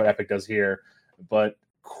 After seeing what Epic does here, but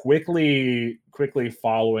quickly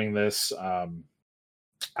following this,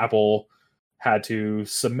 Apple had to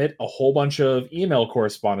submit a whole bunch of email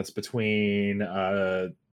correspondence between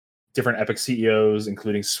different Epic CEOs,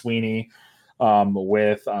 including Sweeney,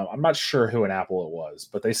 with I'm not sure who in Apple it was,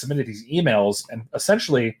 but they submitted these emails, and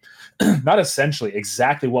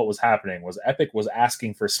exactly what was happening was Epic was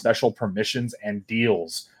asking for special permissions and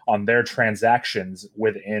deals on their transactions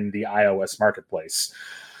within the iOS marketplace.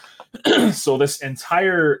 So this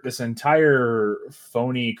entire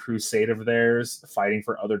phony crusade of theirs fighting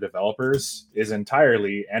for other developers is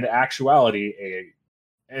entirely and actuality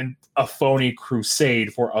a phony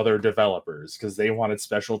crusade for other developers, because they wanted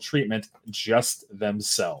special treatment just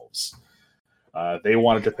themselves. They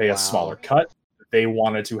wanted to pay a smaller cut. They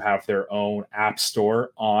wanted to have their own app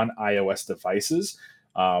store on iOS devices.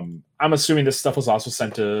 I'm assuming this stuff was also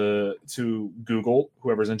sent to Google,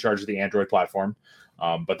 whoever's in charge of the Android platform.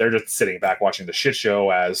 But they're just sitting back watching the shit show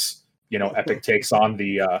as, Epic takes on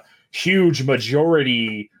the huge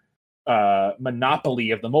majority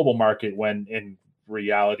monopoly of the mobile market, when in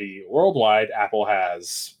reality, worldwide, Apple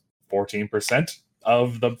has 14%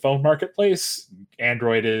 of the phone marketplace.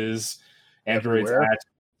 Android's at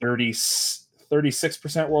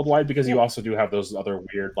 36% worldwide, because you also do have those other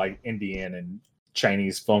weird, like, Indian and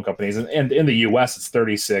Chinese phone companies. And in the US, it's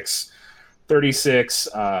 36,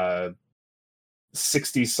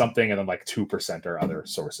 60 something, and then like 2% are other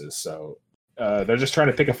sources. So they're just trying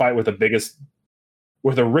to pick a fight with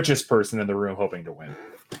the richest person in the room, hoping to win.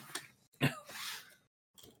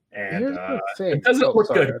 And it doesn't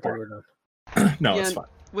look good. No, it's fine.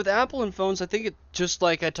 With Apple and phones, I think it, just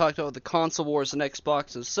like I talked about with the console wars and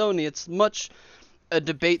Xbox and Sony, it's much a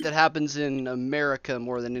debate that happens in America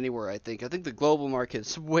more than anywhere. I think the global market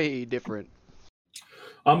is way different.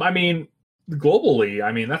 I mean,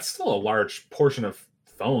 globally, that's still a large portion of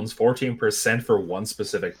phones. 14% for one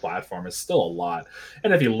specific platform is still a lot.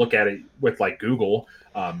 And if you look at it with like Google,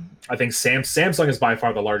 I think Samsung is by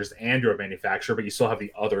far the largest Android manufacturer, but you still have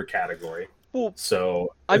the other category. Well,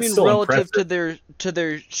 so relative to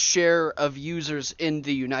their share of users in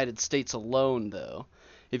the United States alone, though,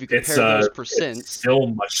 if you compare those percents, it's still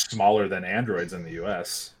much smaller than Androids in the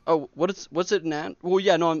U.S. Oh, what's it in? Well,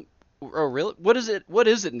 yeah, no, oh, really? What is it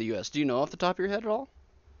in the U.S.? Do you know off the top of your head at all?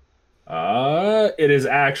 It is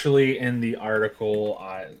actually in the article.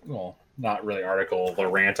 Well, not really article. The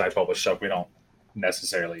rant I published up. We don't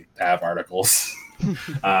necessarily have articles.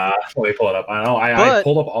 Let me pull it up. I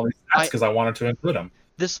pulled up all these stats because I wanted to include them.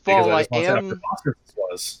 This fall, I am.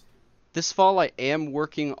 this fall I am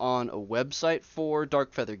working on a website for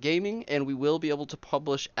Dark Feather Gaming, and we will be able to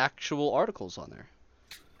publish actual articles on there.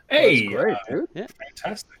 Hey, That's great, dude. Yeah.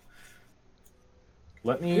 Fantastic.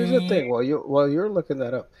 Let me. Here's the thing. While you're looking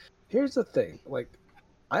that up, here's the thing. Like,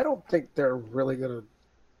 I don't think they're really gonna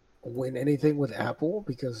win anything with Apple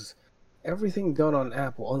because everything done on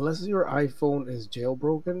Apple, unless your iPhone is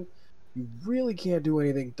jailbroken, you really can't do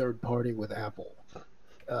anything third party with Apple.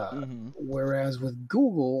 Whereas with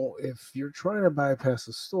Google, if you're trying to bypass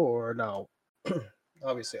the store, now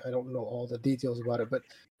obviously I don't know all the details about it, but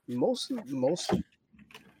most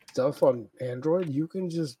stuff on Android you can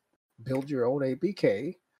just build your own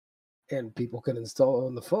APK and people can install it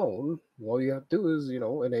on the phone. All you have to do is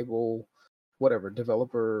enable whatever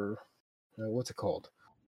developer what's it called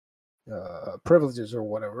privileges or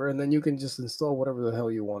whatever, and then you can just install whatever the hell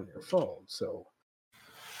you want on your phone. So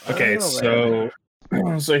Okay, I don't know,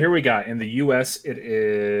 man. so here we got in the US it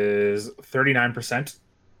is 39%.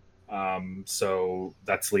 So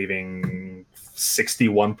that's leaving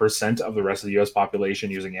 61% of the rest of the US population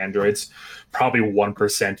using Androids, probably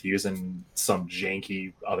 1% using some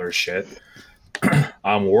janky other shit.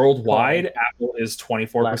 Worldwide, Apple is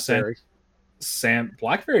 24%.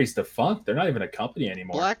 BlackBerry's defunct. They're not even a company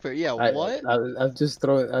anymore. BlackBerry, yeah, what? I'm just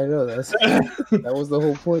throwing. I know that was the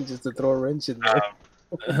whole point, just to throw a wrench in there.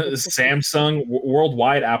 Samsung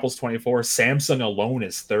worldwide, Apple's 24. Samsung alone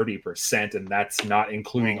is 30%, and that's not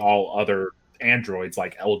including all other Androids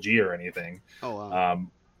like LG or anything. Oh wow.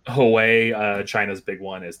 Huawei, China's big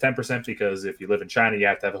one, is 10% because if you live in China, you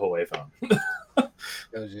have to have a Huawei phone.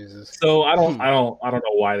 Oh Jesus! So I don't know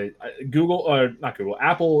why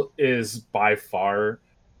Apple is by far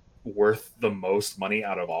worth the most money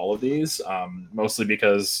out of all of these. Mostly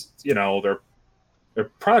because their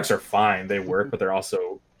products are fine, they work, but they're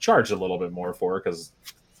also charged a little bit more for it because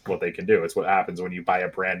what they can do. It's what happens when you buy a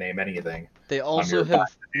brand name anything. They also have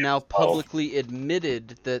now publicly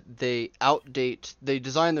admitted that they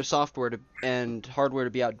design their software and hardware to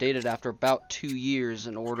be outdated after about 2 years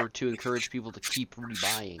in order to encourage people to keep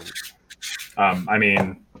rebuying. I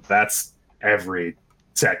mean, that's every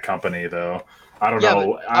tech company, though. I don't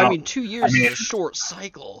know. I mean, 2 years is a short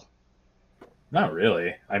cycle. Not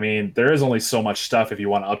really. I mean, there is only so much stuff if you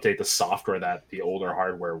want to update the software that the older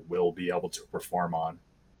hardware will be able to perform on.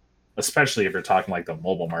 Especially if you're talking like the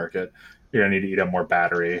mobile market, you're gonna need to eat up more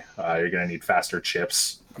battery. You're gonna need faster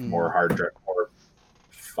chips, more hard drive, more.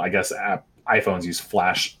 I guess iPhones use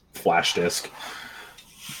flash disk.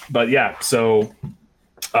 But yeah, so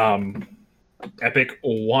Epic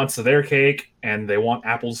wants their cake, and they want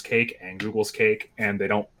Apple's cake and Google's cake, and they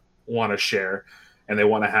don't want to share, and they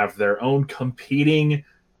want to have their own competing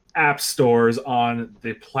app stores on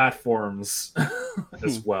the platforms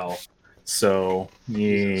as well. So,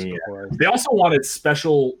 yeah. They also wanted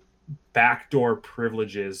special backdoor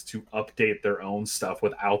privileges to update their own stuff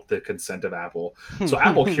without the consent of Apple. So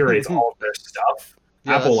Apple curates all of their stuff.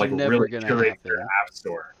 Yeah, Apple really curates their app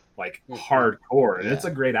store, like hardcore, and it's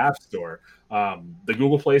a great app store. The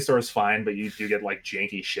Google Play Store is fine, but you do get like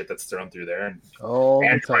janky shit that's thrown through there, and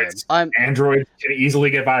Android can easily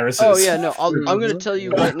get viruses. Oh yeah, no, I'm going to tell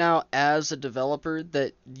you right now, as a developer,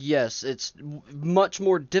 that yes, it's much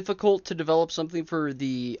more difficult to develop something for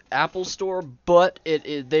the Apple Store, but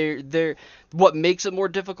what makes it more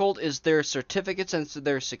difficult is their certificates and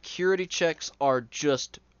their security checks are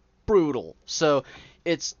just brutal. So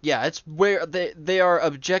it's where they are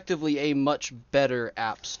objectively a much better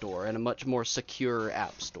app store and a much more secure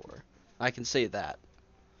app store. I can say that.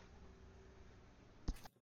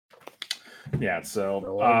 Yeah,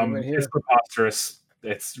 so it's preposterous.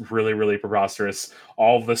 It's really, really preposterous.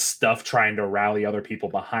 All the stuff trying to rally other people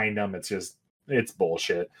behind them, it's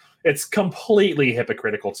bullshit. It's completely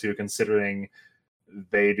hypocritical too, considering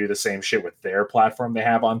they do the same shit with their platform they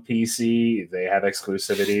have on PC. They have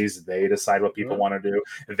exclusivities. They decide what people want to do.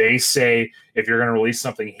 They say, if you're going to release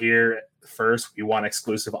something here first, we want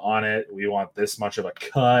exclusive on it. We want this much of a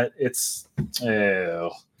cut.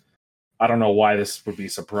 I don't know why this would be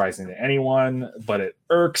surprising to anyone, but it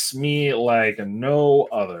irks me like no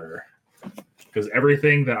other. Because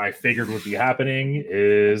everything that I figured would be happening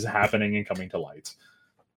is happening and coming to light.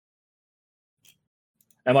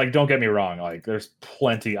 And like, don't get me wrong, like there's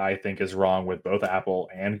plenty I think is wrong with both Apple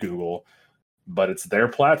and Google, but it's their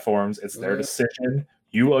platforms, it's their decision.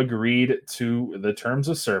 You agreed to the terms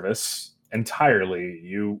of service entirely.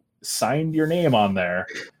 You signed your name on there.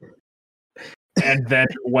 And then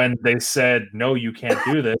when they said, no, you can't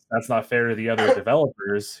do this, that's not fair to the other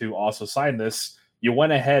developers who also signed this, you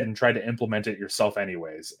went ahead and tried to implement it yourself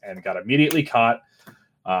anyways and got immediately caught.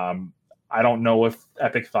 I don't know if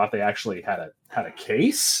Epic thought they actually had a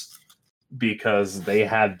case, because they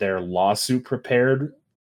had their lawsuit prepared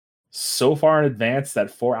so far in advance that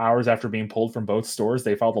 4 hours after being pulled from both stores,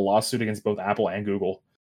 they filed a lawsuit against both Apple and Google,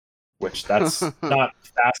 which that's not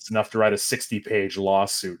fast enough to write a 60-page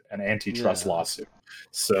lawsuit, an antitrust lawsuit.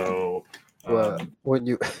 So, well, when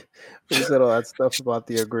you said all that stuff about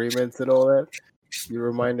the agreements and all that, you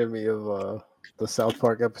reminded me of the South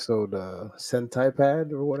Park episode Sentai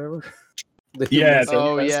Pad or whatever. Yeah.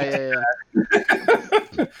 Oh, yeah.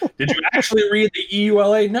 Did you actually read the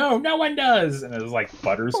EULA? No, no one does. And it was like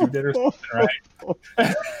Butters who did or something, right?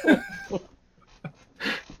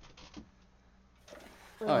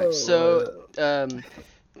 All right, so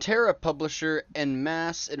Terra publisher and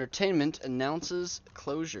Mass Entertainment announces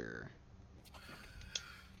closure.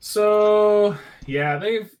 So yeah,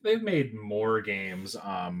 they've made more games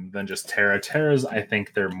than just Terra. Terra's, I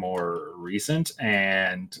think they're more recent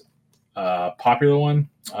and popular one.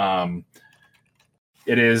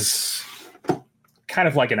 It is kind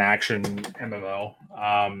of like an action MMO.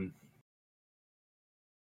 I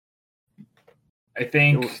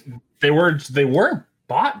think they weren't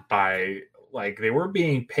bought by, like, they were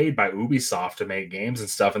being paid by Ubisoft to make games and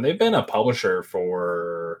stuff, and they've been a publisher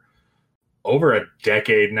for over a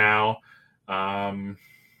decade now.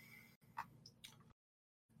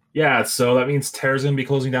 Yeah, so that means Terra's gonna be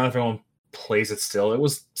closing down if anyone plays it still. It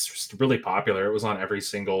was just really popular. It was on every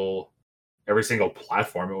single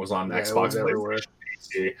platform. It was on Xbox,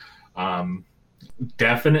 PlayStation, PC.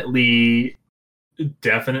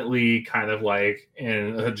 Definitely kind of like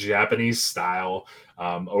in a Japanese style,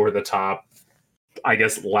 over the top, I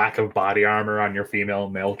guess, lack of body armor on your female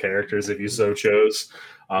and male characters if you so chose.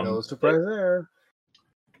 No surprise there.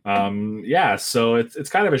 Yeah, so it's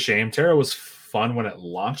kind of a shame. Terra was fun when it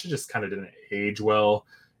launched. It just kind of didn't age well.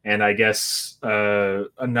 And I guess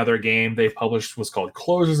another game they published was called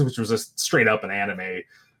Closers, which was just straight up an anime,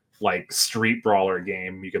 like, street brawler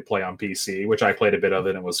game you could play on PC, which I played a bit of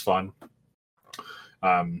and it was fun.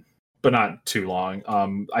 But not too long.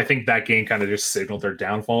 I think that game kind of just signaled their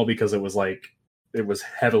downfall because it was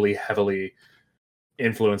heavily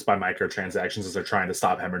influenced by microtransactions as they're trying to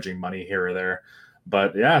stop hemorrhaging money here or there.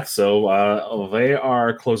 But yeah, so they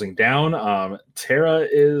are closing down. Terra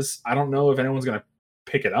is, I don't know if anyone's going to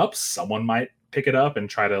pick it up. Someone might pick it up and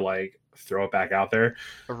try to, like, throw it back out there.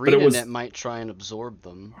 ArenaNet might try and absorb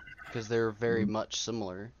them because they're very much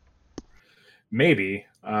similar. Maybe.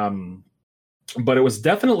 But it was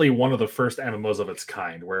definitely one of the first MMOs of its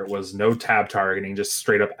kind, where it was no tab targeting, just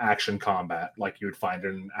straight up action combat, like you would find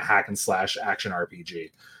in a hack and slash action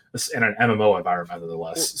RPG, in an MMO environment,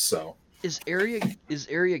 nonetheless. Well, so, is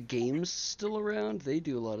Area Games still around? They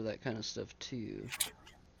do a lot of that kind of stuff too.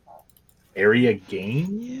 Area Games?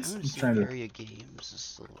 Yeah, I want to see if Area Games is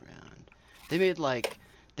still around. They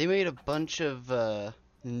made a bunch of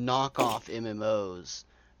knockoff MMOs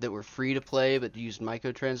that were free to play but used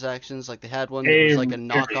microtransactions. Like, they had one that was like a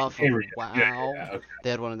knockoff of WoW. Yeah, okay. They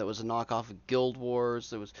had one that was a knockoff of Guild Wars.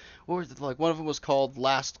 There was, what was it, like, one of them was called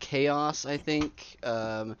Last Chaos, I think.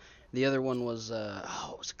 The other one was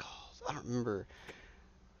what was it called? I don't remember.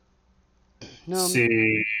 No.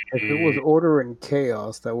 See, if it was Order and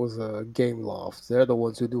Chaos, that was a Gameloft. They're the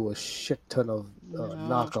ones who do a shit ton of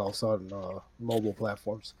knockoffs on mobile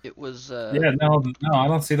platforms. It was. Yeah, no, I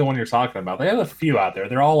don't see the one you're talking about. They have a few out there.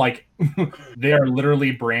 They're all like, they are literally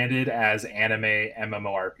branded as anime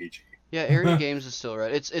MMORPG. Yeah, Area Games is still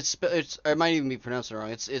right. It's I might even be pronouncing it wrong.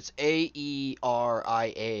 It's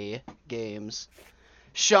AERIA Games.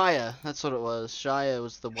 Shia, that's what it was. Shia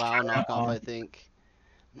was the WoW knockoff, I think.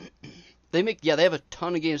 They have a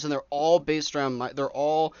ton of games, and they're all based around they're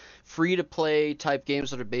all free to play type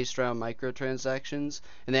games that are based around microtransactions,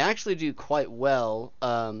 and they actually do quite well.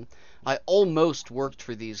 I almost worked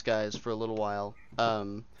for these guys for a little while.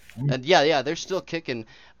 And yeah, they're still kicking.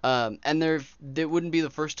 And it wouldn't be the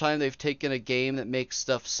first time they've taken a game that makes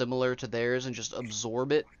stuff similar to theirs and just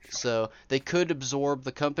absorb it. So they could absorb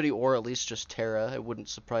the company, or at least just Terra. It wouldn't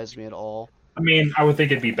surprise me at all. I mean, I would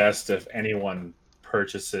think it'd be best if anyone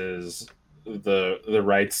purchases the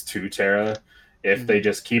rights to Terra, if they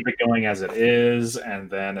just keep it going as it is, and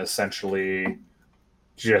then essentially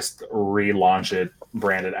just relaunch it,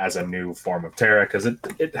 brand it as a new form of Terra, because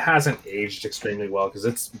it hasn't aged extremely well, because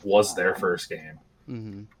it was their first game.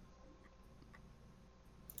 Mm-hmm.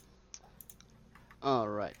 All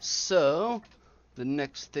right, so the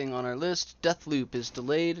next thing on our list, Deathloop is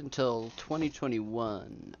delayed until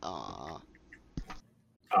 2021. Oh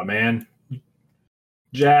man,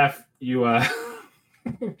 Jeff, you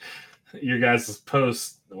your guys'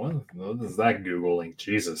 post. What is that Googling?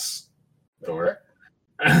 Jesus, Thor.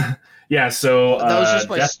 Yeah, so That was just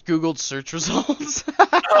my Death- Googled search results.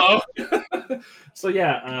 oh. So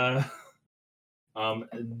yeah,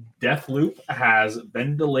 Deathloop has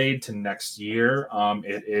been delayed to next year.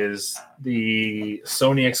 It is the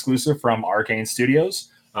Sony exclusive from Arcane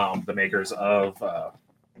Studios, the makers of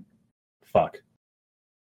fuck.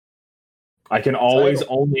 I can always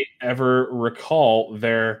only ever recall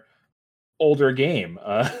their older game,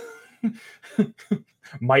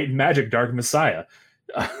 Might and Magic: Dark Messiah.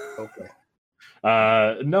 Okay.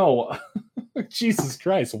 No, Jesus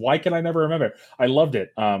Christ! Why can I never remember? I loved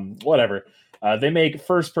it. Whatever. They make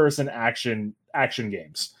first-person action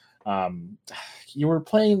games. You were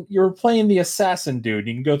playing the assassin dude.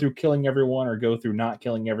 You can go through killing everyone or go through not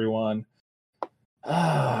killing everyone.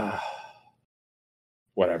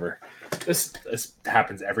 Whatever. This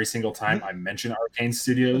happens every single time I mention Arcane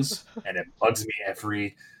Studios, and it bugs me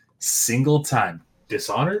every single time.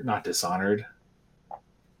 Dishonored? Not Dishonored.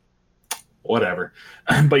 Whatever.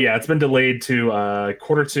 But yeah, it's been delayed to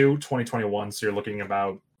Q2 2021, so you're looking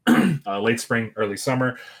about late spring, early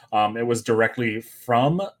summer. It was directly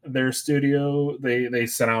from their studio. They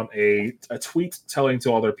sent out a tweet telling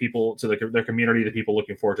to all their people, to their community, the people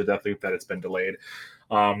looking forward to Deathloop, that it's been delayed.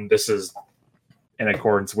 This is in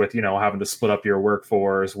accordance with, having to split up your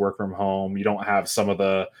workforce, work from home. You don't have some of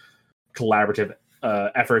the collaborative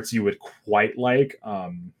efforts you would quite like,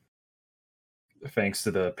 thanks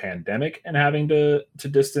to the pandemic and having to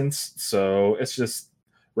distance. So it's just,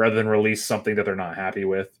 rather than release something that they're not happy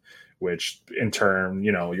with, which in turn,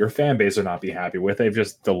 your fan base will not be happy with, they've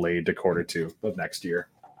just delayed to Q2 of next year.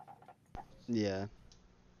 Yeah.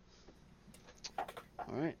 All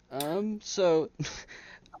right. So,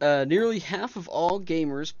 nearly half of all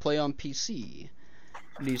gamers play on PC.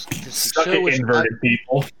 These statistics show, which inverted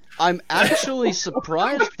people. I'm actually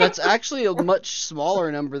surprised. That's actually a much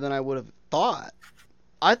smaller number than I would have thought.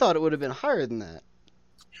 I thought it would have been higher than that.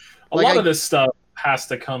 A lot of this stuff has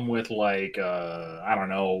to come with, like, I don't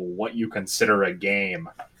know, what you consider a game,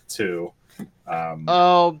 too.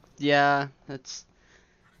 Oh, yeah, that's...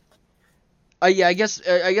 yeah, I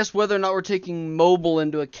guess whether or not we're taking mobile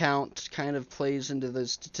into account kind of plays into the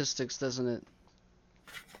statistics, doesn't it?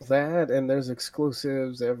 That, and there's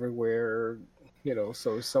exclusives everywhere,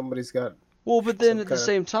 so somebody's got... Well, but then at the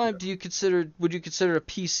same time, would you consider a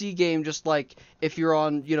PC game just like if you're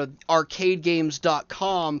on,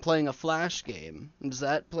 arcadegames.com playing a Flash game? Is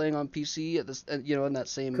that playing on PC at this, in that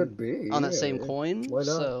same, could be on that same coin? Why not?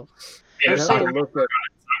 So, yeah, it's not going to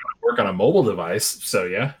work on a mobile device, so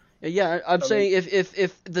yeah. Yeah, I'm saying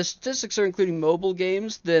if the statistics are including mobile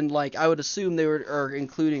games, then like I would assume they are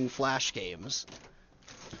including Flash games.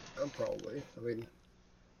 Probably. I mean,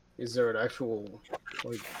 is there an actual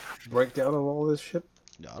breakdown of all this shit?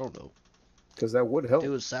 No, I don't know. Because that would help. It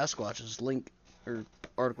was Sasquatch's link or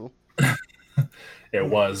article. It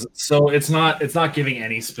was. So it's not giving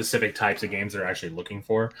any specific types of games they're actually looking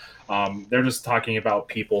for. They're just talking about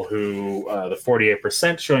people who the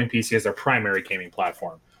 48% showing PC as their primary gaming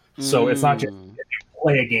platform. So it's not just if you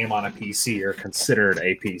play a game on a PC, you're considered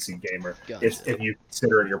a PC gamer. Gotcha. It's if you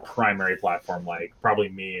consider it your primary platform, like probably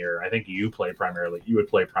me, or I think you would play primarily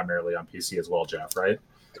on PC as well, Jeff, right?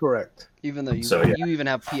 Correct. Even though you even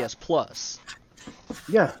have PS Plus.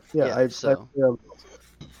 Yeah. So.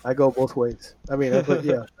 I go both ways. I mean, I put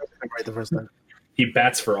right the first time. He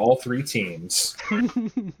bats for all three teams. I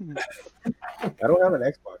don't have an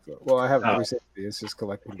Xbox though. Well, I have a 360. It's just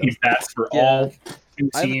collecting. He bats for all two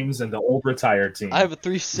teams and the old retired team. I have a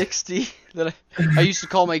 360 that I used to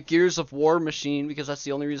call my Gears of War machine because that's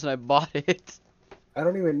the only reason I bought it. I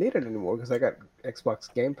don't even need it anymore because I got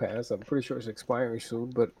Xbox Game Pass. I'm pretty sure it's expiring soon,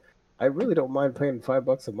 but I really don't mind paying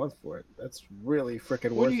 $5 a month for it. That's really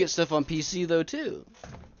freaking worth it. You get stuff on PC though too.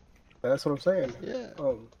 That's what I'm saying. Yeah.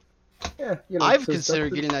 Yeah. I've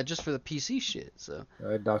considered getting that just for the PC shit. So.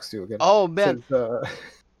 I doxed you again. Oh man.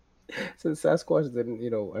 Since Sasquatch didn't,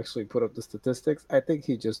 actually put up the statistics, I think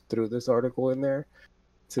he just threw this article in there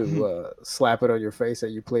to slap it on your face that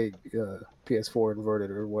you played PS4 inverted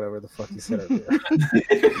or whatever the fuck he said out there.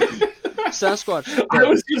 Sasquatch. I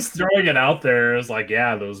was just throwing it out there. It was like,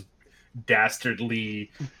 yeah, those dastardly,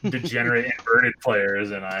 degenerate inverted players,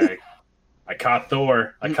 and I caught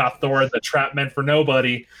Thor. I caught Thor. The trap meant for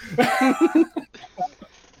nobody.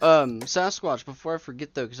 Sasquatch. Before I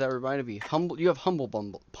forget though, because that reminded me, You have Humble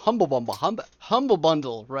Bundle,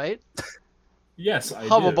 right? Yes, I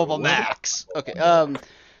Humble do. Bundle Max. Okay.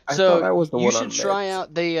 So you should try out.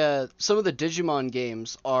 Some of the Digimon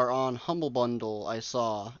games are on Humble Bundle. I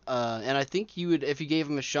saw, and I think you would, if you gave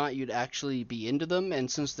them a shot, you'd actually be into them.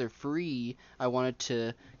 And since they're free, I wanted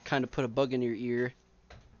to kind of put a bug in your ear.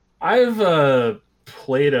 I've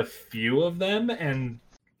played a few of them and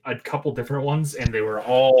a couple different ones, and they were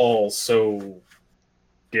all so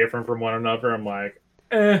different from one another. I'm like,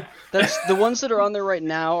 eh. That's the ones that are on there right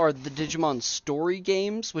now are the Digimon story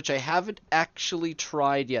games, which I haven't actually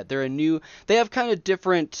tried yet. They have kind of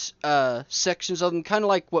different sections of them, kind of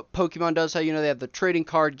like what Pokemon does. How they have the trading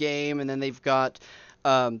card game, and then they've got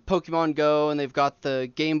Pokemon Go, and they've got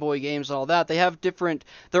the Game Boy games and all that. They have different.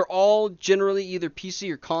 They're all generally either PC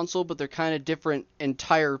or console, but they're kind of different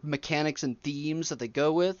entire mechanics and themes that they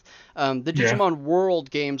go with. The Digimon World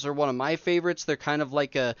games are one of my favorites. They're kind of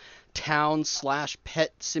like a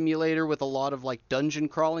town/pet simulator with a lot of like dungeon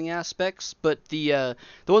crawling aspects. But the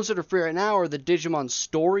ones that are free right now are the Digimon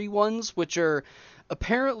story ones, which are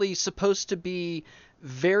apparently supposed to be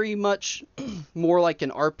very much more like an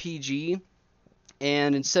RPG.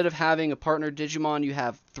 And instead of having a partner Digimon, you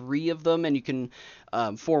have 3 of them, and you can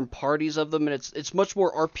form parties of them, and it's much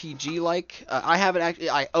more RPG-like. I haven't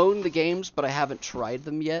actually. I own the games, but I haven't tried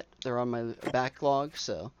them yet. They're on my backlog,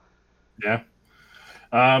 so. Yeah.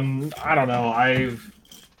 I don't know. I've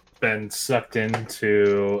been sucked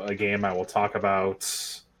into a game I will talk about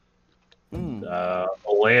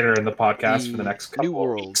later in the podcast for the next couple New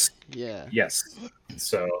World. of weeks. Yeah. Yes.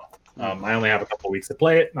 So. I only have a couple weeks to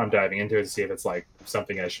play it, and I'm diving into it to see if it's like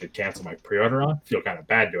something I should cancel my pre-order on. I feel kind of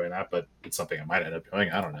bad doing that, but it's something I might end up doing.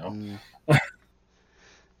 I don't know.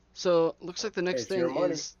 So looks like the next thing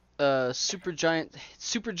is Super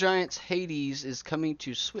Giants Hades is coming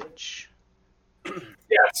to Switch.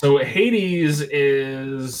 Yeah, so Hades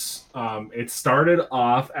is it started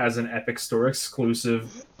off as an Epic Store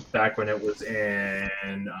exclusive back when it was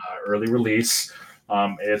in early release.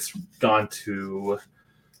 It's gone to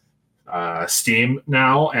Steam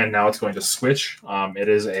now, and now it's going to Switch. It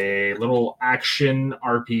is a little action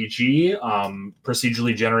RPG,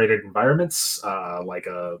 procedurally generated environments, like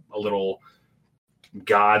a little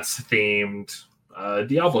gods-themed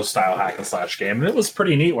Diablo style hack and slash game, and it was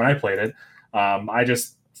pretty neat when I played it. I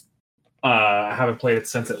just haven't played it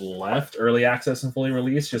since it left early access and fully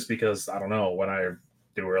released, just because I don't know, when I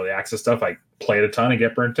do early access stuff, I play it a ton and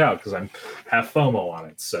get burnt out because I have FOMO on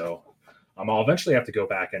it. So I'll eventually have to go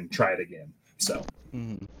back and try it again. So,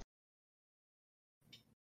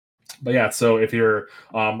 but yeah, so if you're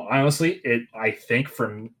honestly, I think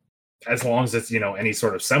from as long as it's any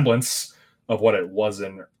sort of semblance of what it was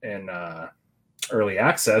in early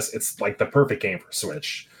access, it's like the perfect game for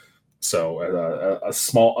Switch. So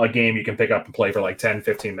a game you can pick up and play for like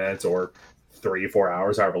 10-15 minutes or 3-4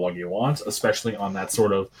 hours, however long you want, especially on that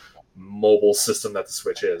sort of mobile system that the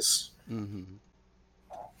Switch is.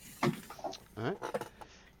 All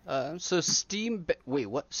right. So Steam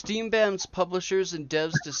bans publishers and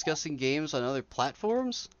devs discussing games on other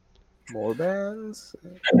platforms? More bans?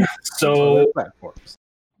 So platforms.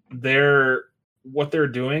 What they're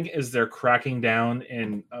doing is they're cracking down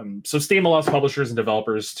in so Steam allows publishers and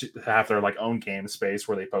developers to have their like own game space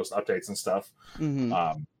where they post updates and stuff.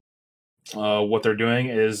 What they're doing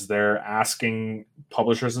is they're asking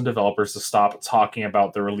publishers and developers to stop talking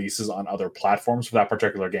about the releases on other platforms for that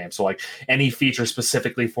particular game. So like any feature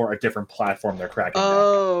specifically for a different platform, they're cracking down.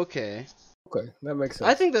 Oh, okay. Okay, that makes sense.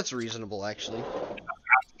 I think that's reasonable, actually.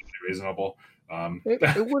 Absolutely reasonable.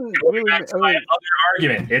 It wouldn't really. My other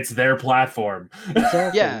argument. It's their platform.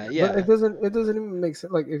 Exactly. Yeah. But it doesn't even make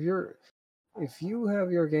sense. Like if you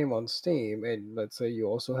have your game on Steam and let's say you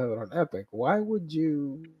also have it on Epic, why would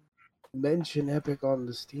you mention Epic on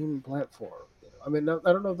the Steam platform? I mean, I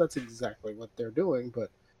don't know if that's exactly what they're doing, but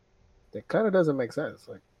it kind of doesn't make sense.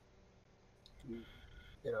 Like,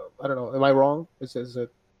 I don't know. Am I wrong?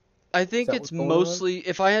 I think it's mostly,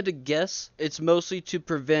 if I had to guess, it's mostly to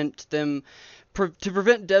prevent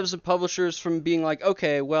devs and publishers from being like,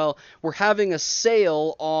 okay, well, we're having a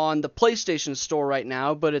sale on the PlayStation Store right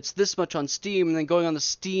now, but it's this much on Steam, and then going on the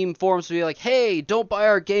Steam forums to be like, hey, don't buy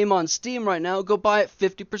our game on Steam right now, go buy it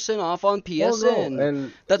 50% off on PSN. No.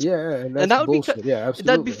 And that's that would bullshit. Absolutely.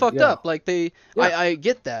 That'd be fucked up. Like I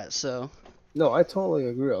get that. So no, I totally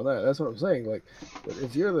agree on that. That's what I'm saying. Like, but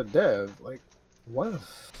if you're the dev, like, why the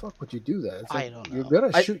fuck would you do that? It's like, I don't know. You're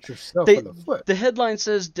gonna shoot yourself in the foot. The headline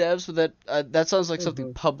says devs, but that sounds like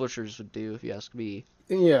something publishers would do, if you ask me.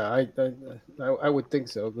 Yeah, I would think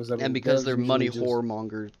so because they're money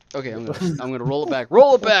whoremongers. Okay, I'm gonna roll it back.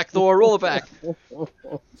 Roll it back, Thor. Roll it back. Yeah.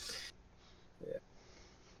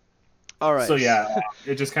 All right. So yeah,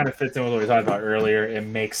 it just kind of fits in with what we talked about earlier. It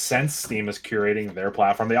makes sense. Steam is curating their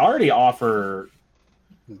platform. They already offer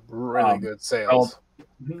really good sales.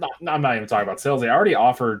 I'm not even talking about sales. They already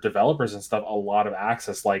offer developers and stuff a lot of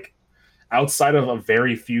access. Like outside of a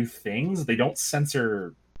very few things, they don't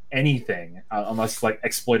censor anything unless like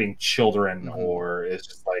exploiting children or it's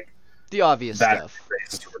just like the obvious that stuff.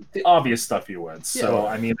 the obvious stuff you would. So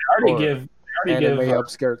I mean, they already anime give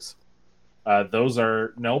upskirts. those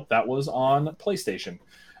are nope. That was on PlayStation.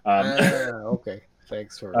 Okay,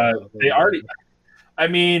 thanks for. They already. I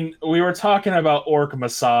mean, we were talking about Orc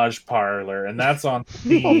Massage Parlor, and that's on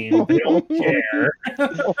Steam. They don't care.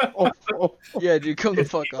 Yeah, dude, come the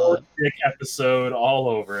fuck Orc on. Dick episode all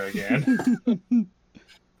over again.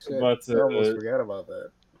 Shit, But I almost forgot about that.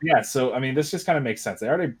 yeah, so I mean, this just kind of makes sense. They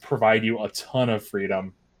already provide you a ton of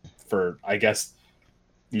freedom for, I guess,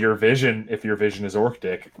 your vision, if your vision is Orc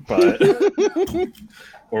Dick, but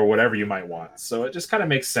or whatever you might want. So it just kind of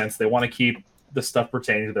makes sense. They want to keep the stuff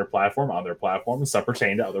pertaining to their platform on their platform, and stuff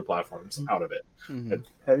pertaining to other platforms out of it. Mhm.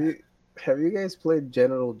 Have you guys played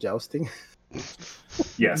General Jousting?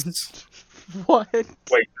 Yes. What?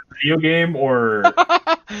 Wait, video game or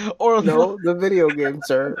Or No, the video game,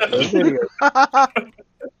 sir. The video.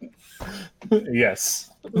 yes.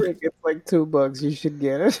 Rick, it's like $2. You should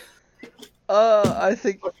get it. I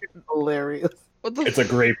think Hilarious. what the It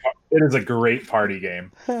is a great party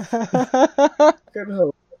game. Good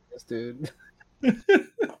hilarious, dude.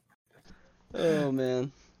 Oh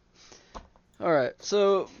man. Alright,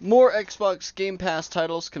 so more Xbox Game Pass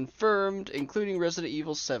titles confirmed, including Resident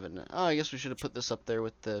Evil 7. Oh, I guess we should have put this up there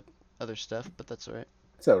with the other stuff, but that's alright.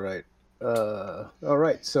 It's all right. All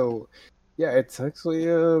right. So, yeah, it's actually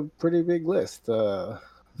a pretty big list.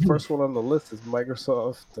 First one on the list is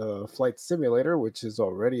Microsoft Flight Simulator, which is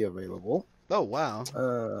already available. Oh wow.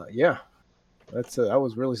 Yeah, that's. I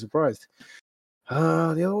was really surprised. The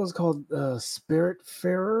other one's called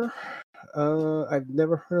Spiritfarer. I've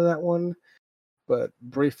never heard of that one, but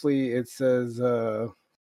briefly, it says,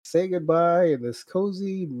 "Say goodbye in this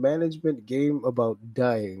cozy management game about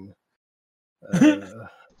dying."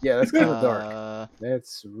 Yeah, that's kind of dark.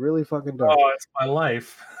 That's really fucking dark. Oh, it's my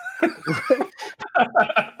life.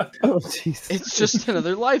 Oh, Jesus. It's just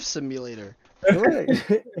another life simulator. Right.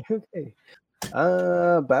 Okay.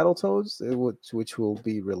 Battletoads, which will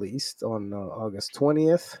be released on August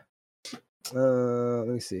 20th. Let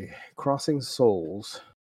me see. Crossing Souls.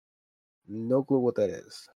 No clue what that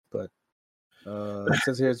is, but it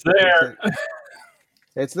says here it's there.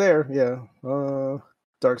 It's there, yeah.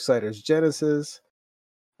 Darksiders Genesis.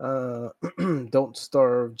 Don't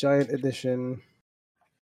Starve Giant Edition.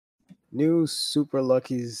 New Super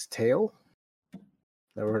Lucky's Tale.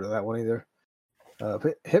 Never heard of that one either.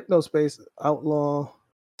 Hypnospace Outlaw.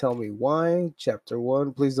 Tell Me Why. Chapter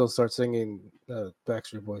 1. Please don't start singing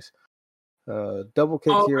Backstreet Boys. Double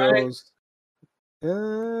Kick All Heroes.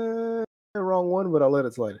 Wrong one, but I'll let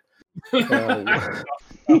it slide.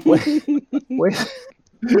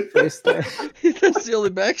 Wasteland. That's the only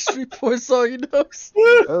Backstreet Boys song he knows.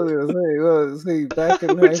 I was gonna say, back in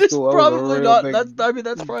high Which is school, I was a probably real not. big-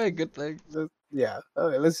 That's probably a good thing. Yeah.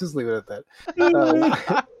 Okay, let's just leave it at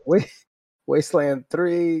that. Wasteland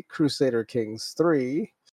 3, Crusader Kings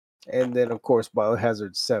 3, and then of course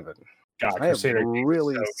Biohazard 7. God, I am Crusader Kings is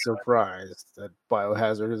really so good. surprised that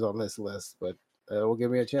Biohazard is on this list, but it will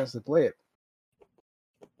give me a chance to play it.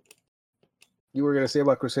 You were gonna say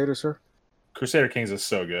about Crusader, sir? Crusader Kings is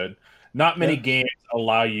so good. Not many games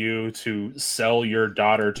allow you to sell your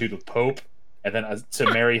daughter to the Pope and then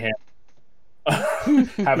to marry him,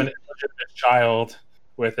 have an illegitimate child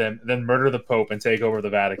with him, then murder the Pope and take over the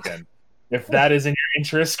Vatican. If that is in your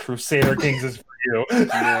interest, Crusader Kings is for you.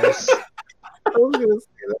 Yes. I was gonna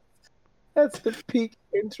say that. That's the peak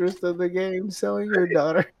interest of the game, selling your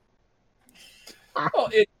daughter. Well,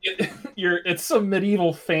 it's a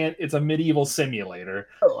medieval it's a medieval simulator.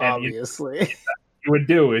 Oh, And obviously. What you would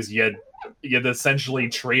do is you'd essentially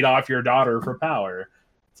trade off your daughter for power.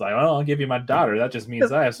 It's like, well, I'll give you my daughter. That just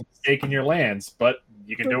means I have some stake in your lands, but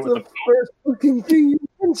you can do it with the Pope. first fucking thing you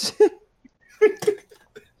mentioned.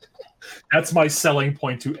 That's my selling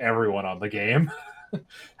point to everyone on the game.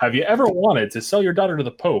 Have you ever wanted to sell your daughter to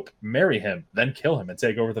the Pope, marry him, then kill him and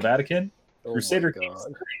take over the Vatican? Oh Crusader my Kings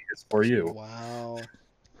God. 3 is for you. Wow.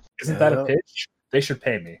 Isn't that a Yeah. pitch? They should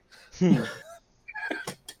pay me.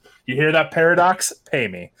 You hear that paradox? Pay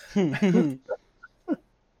me.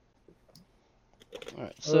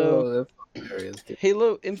 Alright, so that's hilarious, dude.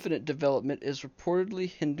 Halo Infinite development is reportedly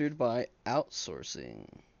hindered by outsourcing.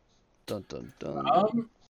 Dun dun dun.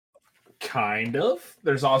 Kind of.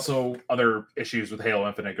 There's also other issues with Halo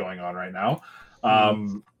Infinite going on right now.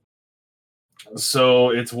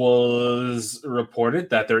 So it was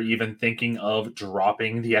reported that they're even thinking of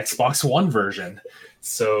dropping the Xbox One version.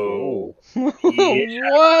 So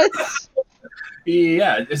What?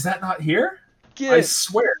 yeah, is that not here? Get I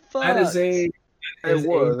swear that is fucked. a. It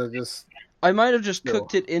was. It just I might have just No.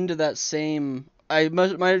 cooked it into that same. I might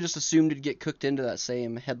have just assumed it'd get cooked into that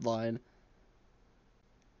same headline.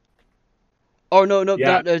 Oh no,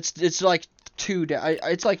 Yeah. not it's like two down.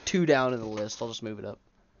 It's like two down in the list. I'll just move it up.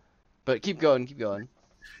 But keep going.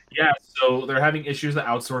 Yeah, so they're having issues with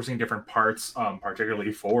outsourcing different parts,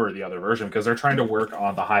 particularly for the other version, because they're trying to work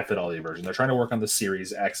on the high fidelity version. They're trying to work on the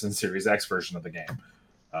Series X and Series X version of the game.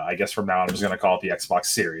 I guess from now on, I'm just going to call it the Xbox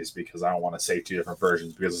Series because I don't want to say two different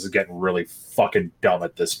versions because this is getting really fucking dumb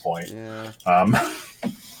at this point. Yeah.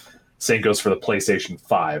 Same goes for the PlayStation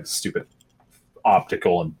 5, stupid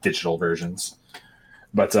optical and digital versions.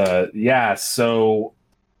 But yeah, so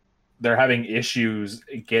they're having issues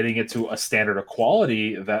getting it to a standard of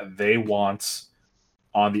quality that they want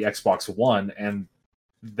on the Xbox One, and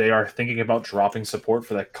they are thinking about dropping support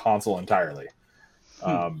for that console entirely.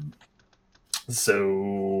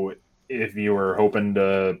 So if you were hoping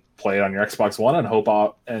to play it on your Xbox One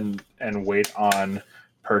and and wait on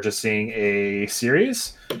purchasing a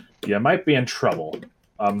series, you might be in trouble.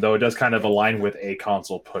 Though it does kind of align with a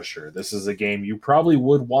console pusher. This is a game you probably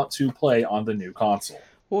would want to play on the new console.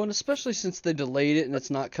 Well, and especially since they delayed it and it's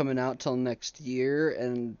not coming out till next year,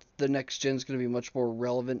 and the next gen's going to be much more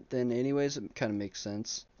relevant than anyways, it kind of makes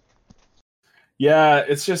sense. Yeah,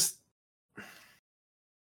 it's just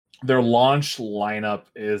their launch lineup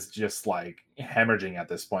is just like hemorrhaging at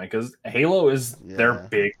this point because Halo is their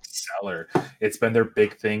big seller. It's been their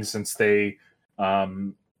big thing since they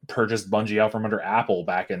purchased Bungie out from under Apple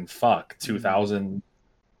back in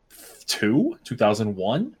 2002,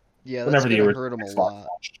 2001. Yeah, that's going to hurt them a lot.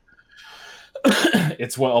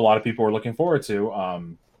 It's what a lot of people are looking forward to.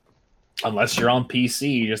 Unless you're on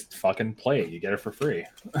PC, you just fucking play it. You get it for free.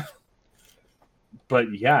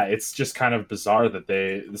 But yeah, it's just kind of bizarre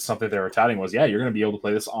that something they were touting was, yeah, you're going to be able to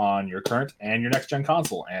play this on your current and your next gen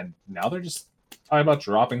console. And now they're just talking about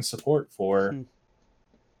dropping support for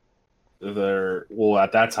their, well,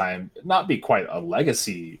 at that time, not be quite a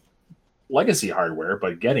legacy hardware,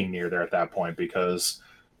 but getting near there at that point because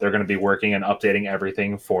they're going to be working and updating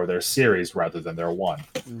everything for their series rather than their one.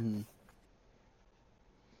 Mm-hmm.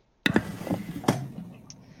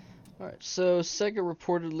 Alright, so Sega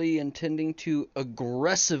reportedly intending to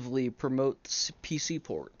aggressively promote PC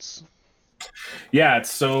ports. Yeah,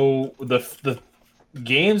 so the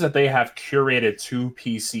games that they have curated to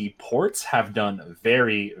PC ports have done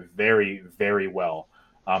very, very, very well.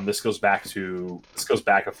 This goes back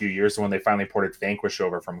a few years to when they finally ported Vanquish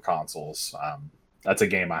over from consoles. That's a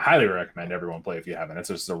game I highly recommend everyone play if you haven't. It's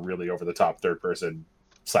just a really over-the-top third-person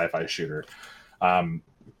sci-fi shooter.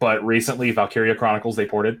 But recently, Valkyria Chronicles, they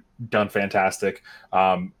ported, done fantastic.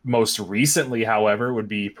 Most recently, however, would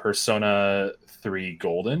be Persona 3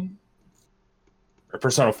 Golden. Or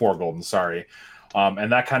Persona 4 Golden, sorry.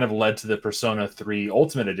 And that kind of led to the Persona 3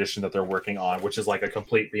 Ultimate Edition that they're working on, which is like a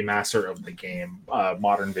complete remaster of the game,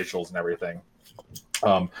 modern visuals and everything.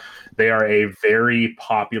 They are a very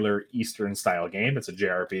popular Eastern-style game. It's a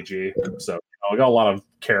JRPG, so we got a lot of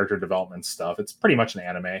character development stuff. It's pretty much an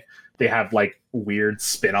anime. They have like weird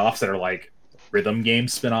spin-offs that are like rhythm game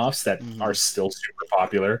spin-offs that are still super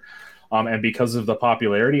popular. And because of the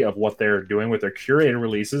popularity of what they're doing with their curated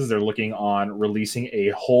releases, they're looking on releasing a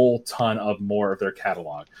whole ton of more of their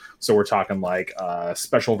catalog. So we're talking like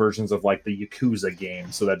special versions of like the Yakuza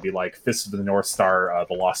game. So that'd be like Fist of the North Star,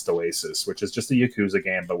 The Lost Oasis, which is just a Yakuza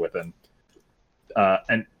game, but with an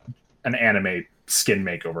anime skin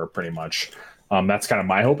makeover, pretty much. That's kind of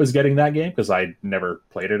my hope is getting that game because I never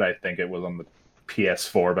played it. I think it was on the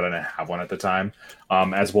PS4, but I didn't have one at the time.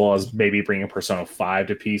 As well as maybe bringing Persona 5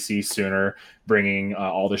 to PC sooner, bringing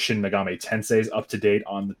all the Shin Megami Tenseis up to date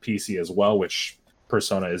on the PC as well, which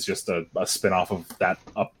Persona is just a spin-off of that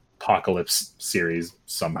Apocalypse series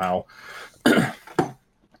somehow.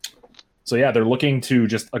 So yeah, they're looking to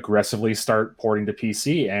just aggressively start porting to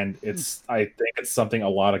PC, and I think it's something a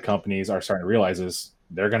lot of companies are starting to realize is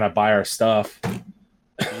they're gonna buy our stuff.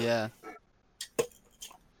 Yeah.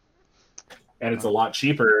 And it's a lot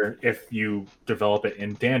cheaper if you develop it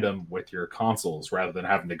in tandem with your consoles rather than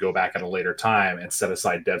having to go back at a later time and set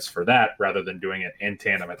aside devs for that rather than doing it in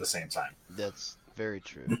tandem at the same time. That's very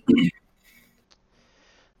true.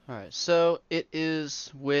 All right, so it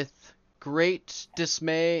is with great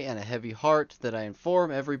dismay and a heavy heart that I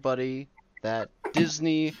inform everybody that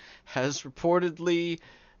Disney reportedly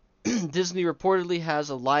has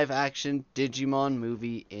a live-action Digimon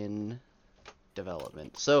movie in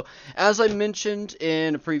development. So, as I mentioned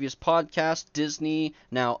in a previous podcast, Disney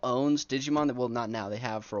now owns Digimon. Well, not now, they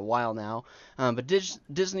have for a while now. But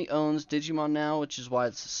Disney owns Digimon now, which is why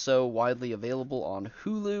it's so widely available on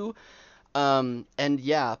Hulu. And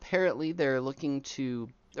yeah, apparently they're looking to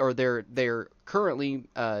or they're currently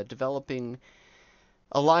developing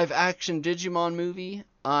a live action Digimon movie.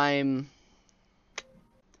 I'm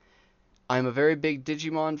a very big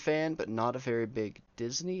Digimon fan, but not a very big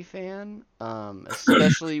Disney fan.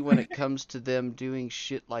 Especially when it comes to them doing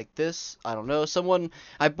shit like this. I don't know. When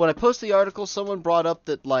I posted the article, someone brought up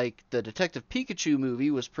that like the Detective Pikachu movie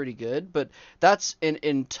was pretty good, but that's an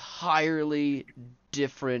entirely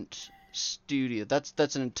different studio.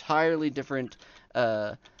 That's an entirely different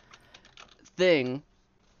thing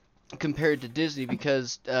compared to Disney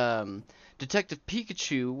because Detective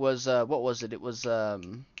Pikachu was what was it? It was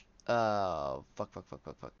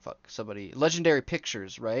somebody Legendary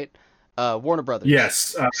Pictures, right? Warner Brothers.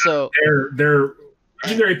 Yes. So Their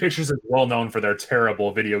Legendary Pictures is well known for their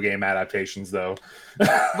terrible video game adaptations, though.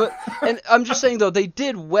 and I'm just saying though they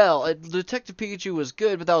did well. Detective Pikachu was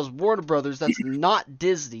good, but that was Warner Brothers. That's not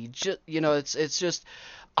Disney. It's just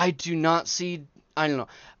I do not see. I don't know.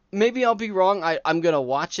 Maybe I'll be wrong. I'm gonna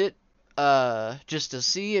watch it just to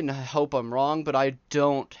see and hope I'm wrong, but I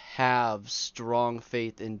don't have strong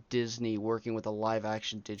faith in Disney working with a live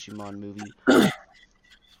action Digimon movie.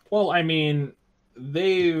 Well, I mean,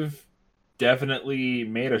 they've definitely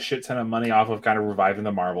made a shit ton of money off of kind of reviving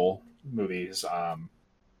the Marvel movies.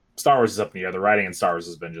 Star Wars is up in the air. The writing in Star Wars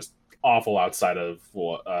has been just awful outside of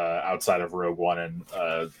Rogue One and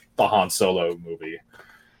the Han Solo movie.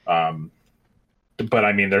 But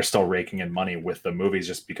I mean, they're still raking in money with the movies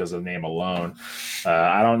just because of the name alone.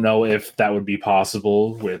 I don't know if that would be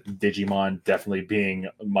possible with Digimon definitely being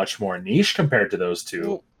much more niche compared to those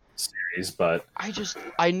two series. But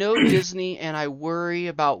I know Disney, and I worry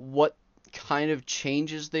about what kind of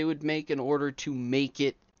changes they would make in order to make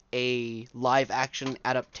it a live action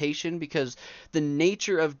adaptation, because the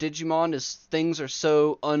nature of Digimon is things are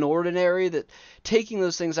so unordinary that taking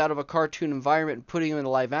those things out of a cartoon environment and putting them in a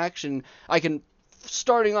live action,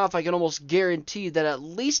 starting off, I can almost guarantee that at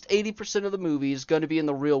least 80% of the movie is going to be in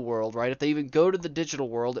the real world, right? If they even go to the digital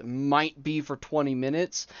world, it might be for 20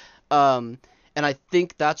 minutes. And I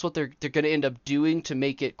think that's what they're going to end up doing to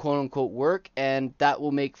make it quote-unquote work, and that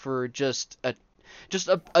will make for just an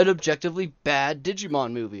objectively bad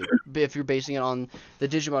Digimon movie if you're basing it on the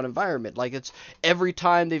Digimon environment. Like, it's every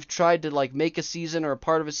time they've tried to like make a season or a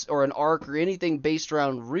part of it or an arc or anything based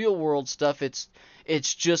around real world stuff, it's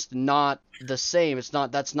just not the same.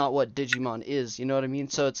 That's not what Digimon is, you know what I mean?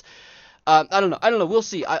 So it's I don't know. We'll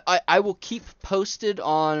see. I will keep posted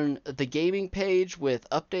on the gaming page with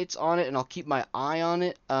updates on it, and I'll keep my eye on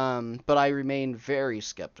it. But I remain very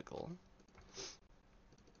skeptical.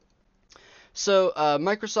 So,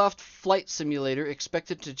 Microsoft Flight Simulator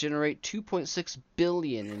expected to generate $2.6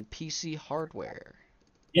 billion in PC hardware.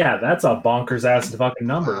 Yeah, that's a bonkers ass fucking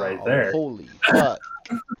number right there. Holy fuck.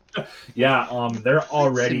 Yeah, they're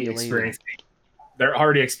already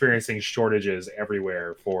experiencing shortages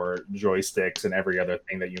everywhere for joysticks and every other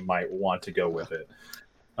thing that you might want to go with it.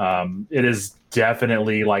 It is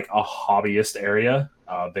definitely like a hobbyist area.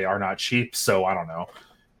 They are not cheap, so I don't know.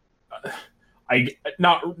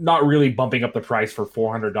 Not really bumping up the price for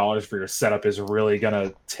 $400 for your setup is really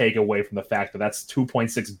gonna take away from the fact that that's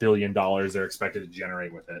 $2.6 billion they're expected to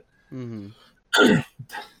generate with it. Mm-hmm.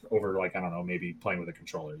 Over, like, I don't know, maybe playing with a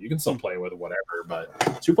controller. You can still play with whatever, but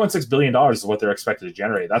 $2.6 billion is what they're expected to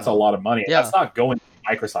generate. That's a lot of money. Yeah. That's not going to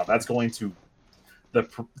Microsoft. That's going to the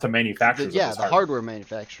manufacturers. The hardware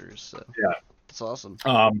manufacturers. So. Yeah. That's awesome.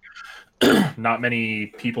 Not many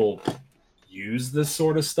people use this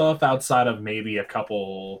sort of stuff outside of maybe a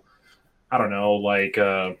couple, I don't know, like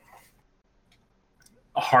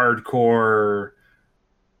hardcore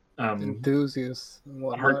enthusiasts and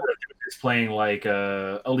whatnot. Hardcore enthusiasts playing like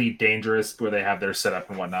Elite Dangerous, where they have their setup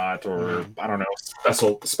and whatnot, or I don't know,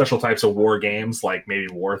 special types of war games like maybe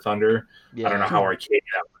War Thunder. Yeah. I don't know how arcade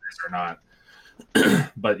that one is or not.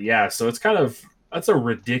 But yeah, so that's a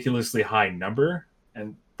ridiculously high number,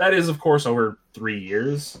 and that is of course over 3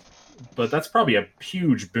 years. But that's probably a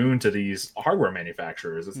huge boon to these hardware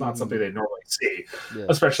manufacturers. It's not something they normally see,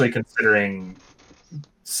 especially considering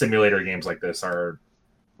simulator games like this are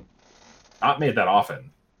not made that often.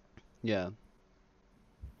 Yeah.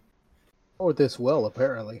 Or this well,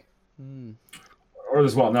 apparently. Or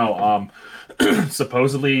this well, no.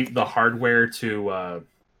 Supposedly the hardware to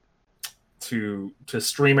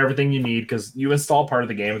stream everything you need, because you install part of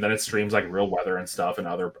the game and then it streams like real weather and stuff and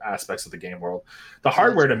other aspects of the game world. The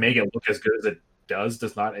hardware to make it look as good as it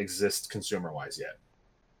does not exist consumer wise yet.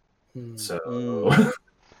 So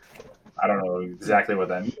I don't know exactly what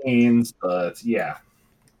that means, but yeah.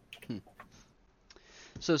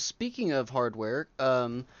 So speaking of hardware,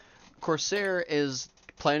 Corsair is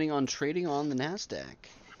planning on trading on the NASDAQ.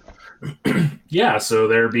 Yeah, so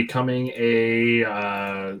they're becoming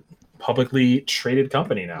a publicly traded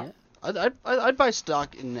company now. Yeah. I'd buy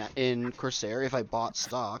stock in Corsair if I bought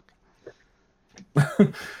stock.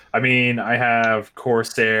 I mean, I have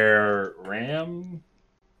Corsair RAM,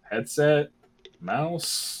 headset,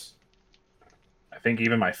 mouse. I think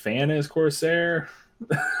even my fan is Corsair.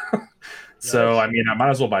 So, Nice. I mean, I might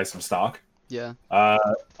as well buy some stock. Yeah.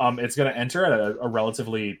 It's going to enter at a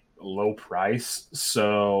relatively low price,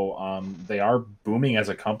 so they are booming as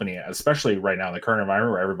a company, especially right now in the current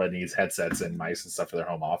environment where everybody needs headsets and mice and stuff for their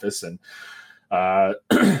home office, and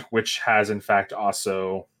which has in fact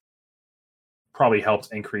also probably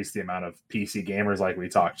helped increase the amount of PC gamers, like we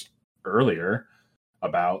talked earlier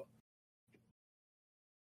about.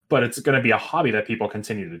 But it's going to be a hobby that people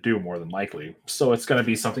continue to do more than likely. So it's going to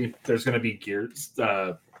be something. There's going to be gears,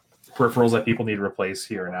 peripherals that people need to replace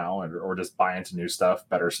here and now, or just buy into new stuff,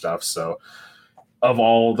 better stuff. So of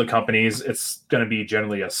all the companies, it's going to be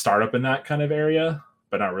generally a startup in that kind of area,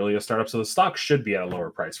 but not really a startup. So the stock should be at a lower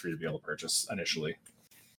price for you to be able to purchase initially.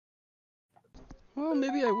 Well,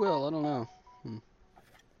 maybe I will. I don't know.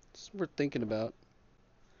 It's worth thinking about.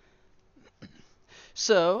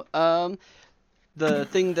 So, the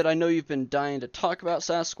thing that I know you've been dying to talk about,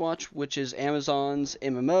 Sasquatch, which is Amazon's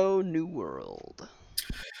MMO New World.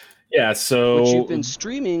 Yeah, so... which you've been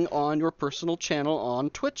streaming on your personal channel on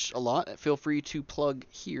Twitch a lot. Feel free to plug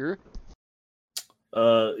here.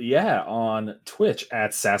 Yeah, on Twitch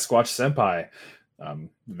at Sasquatch Senpai.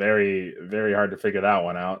 Very, very hard to figure that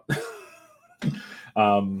one out.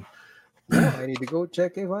 I need to go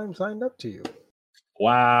check if I'm signed up to you.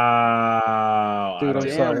 Wow. Dude, I'm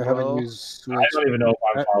sorry. I bro. haven't used Switch. I don't even know if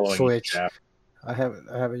I'm following Switch. you, I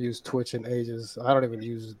haven't used Twitch in ages. I don't even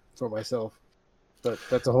use it for myself. But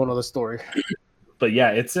that's a whole nother story. But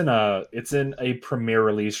yeah, it's in a premiere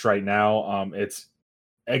release right now. It's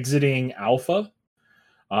exiting alpha.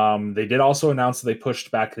 They did also announce that they pushed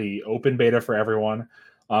back the open beta for everyone.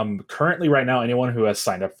 Currently, right now, anyone who has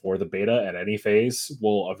signed up for the beta at any phase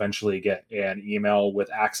will eventually get an email with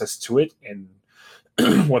access to it in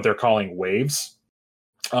what they're calling waves.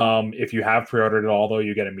 If you have pre-ordered it all, though,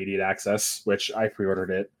 you get immediate access, which I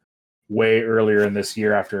pre-ordered it way earlier in this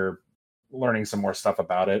year after learning some more stuff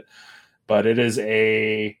about it. But it is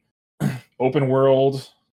a open world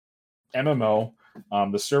MMO.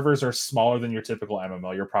 The servers are smaller than your typical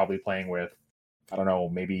MMO. You're probably playing with, I don't know,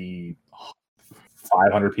 maybe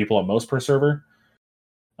 500 people at most per server.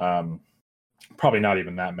 Probably not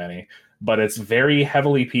even that many. But it's very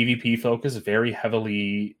heavily PvP focused, very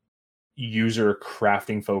heavily user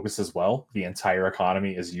crafting focused as well. The entire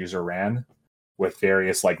economy is user ran with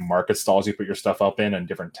various like market stalls you put your stuff up in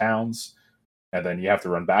different towns. And then you have to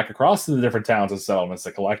run back across to the different towns and settlements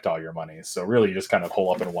to collect all your money. So really you just kind of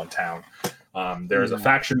hole up in one town. There's a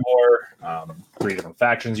faction war, 3 different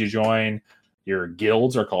factions you join. Your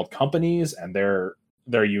guilds are called companies, and they're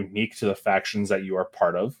unique to the factions that you are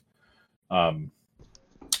part of.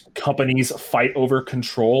 Companies fight over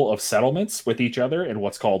control of settlements with each other in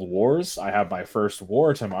what's called wars. I have my first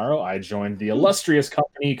war tomorrow. I joined the illustrious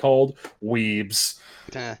company called Weebs.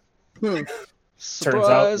 Turns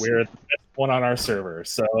out we're the best one on our server.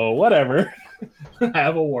 So whatever. I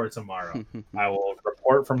have a war tomorrow. I will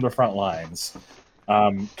report from the front lines.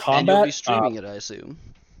 Combat. And you'll be streaming it, I assume.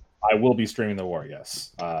 I will be streaming the war,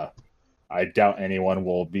 yes. I doubt anyone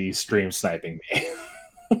will be stream sniping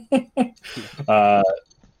me.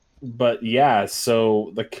 But yeah,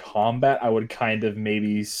 so the combat, I would kind of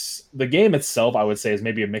maybe... The game itself, I would say, is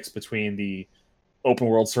maybe a mix between the open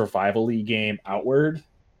world survival-y game Outward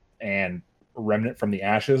and Remnant from the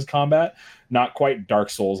Ashes combat. Not quite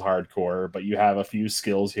Dark Souls hardcore, but you have a few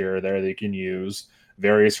skills here or there that you can use.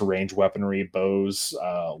 Various range weaponry, bows,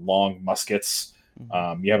 long muskets.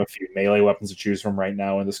 You have a few melee weapons to choose from right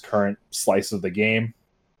now in this current slice of the game.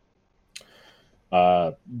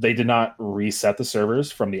 They did not reset the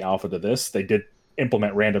servers from the alpha to this. They did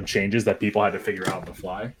implement random changes that people had to figure out on the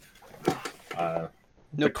fly.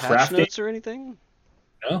 No patch notes or anything?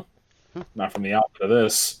 No, not from the alpha to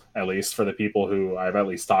this, at least for the people who I've at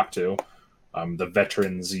least talked to. The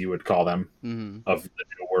veterans, you would call them, of the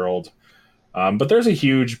new world. But there's a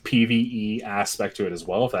huge PvE aspect to it as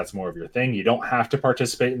well, if that's more of your thing. You don't have to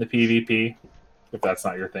participate in the PvP if that's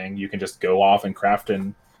not your thing. You can just go off and craft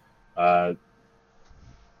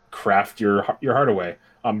your heart away.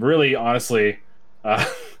 Really, honestly,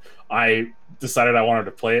 I decided I wanted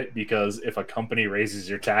to play it because if a company raises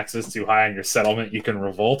your taxes too high on your settlement, you can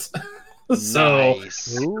revolt. So,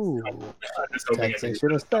 nice. Ooh,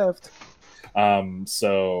 taxation is theft.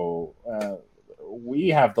 We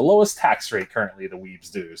have the lowest tax rate currently the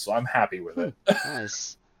Weebs do, so I'm happy with it.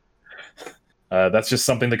 Nice. That's just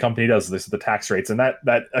something the company does. This is the tax rates, and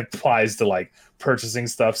that applies to like purchasing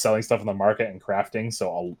stuff, selling stuff in the market, and crafting.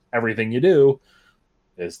 So everything you do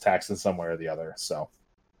is taxed in some way or the other. So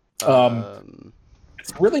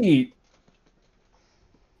it's really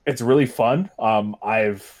fun.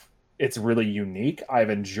 It's really unique. I've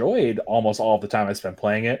enjoyed almost all of the time I spent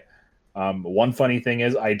playing it. One funny thing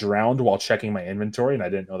is I drowned while checking my inventory, and I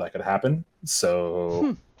didn't know that could happen.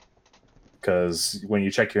 So, because when you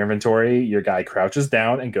check your inventory, your guy crouches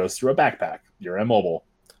down and goes through a backpack. You're immobile.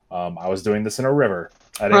 I was doing this in a river.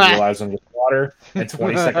 I didn't realize I was in water, and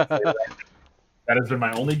 20 seconds later, that has been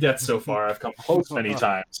my only death so far. I've come close many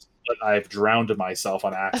times, but I've drowned myself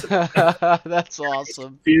on accident. That's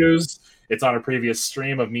awesome. Confused. It's on a previous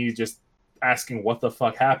stream of me just asking what the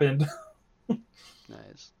fuck happened.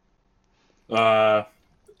 Nice. I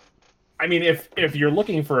mean, if you're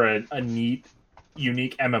looking for a neat,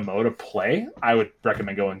 unique MMO to play, I would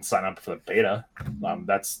recommend going and sign up for the beta.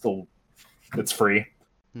 It's free.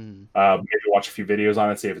 Maybe watch a few videos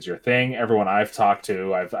on it, see if it's your thing. Everyone I've talked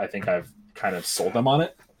to, I think I've kind of sold them on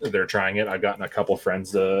it. They're trying it. I've gotten a couple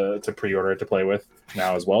friends to pre-order it to play with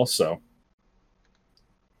now as well. So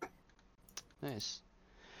nice.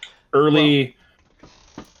 Early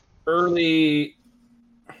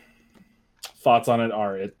thoughts on it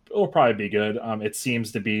are it'll probably be good. It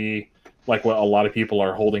seems to be like what a lot of people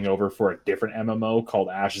are holding over for a different MMO called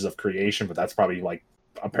Ashes of Creation, but that's probably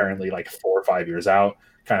apparently 4 or 5 years out,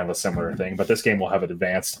 kind of a similar thing. But this game will have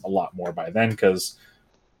advanced a lot more by then, because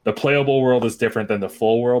the playable world is different than the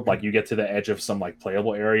full world. Like, you get to the edge of some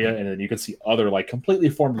playable area, and then you can see other completely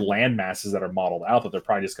formed land masses that are modeled out that they're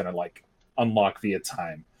probably just going to unlock via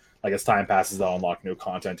time. As time passes, they'll unlock new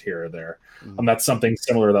content here or there. And that's something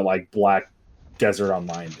similar that Black Desert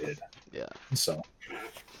Online did. Yeah.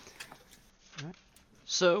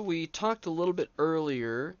 So we talked a little bit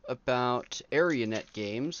earlier about AreaNet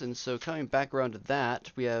games, and so coming back around to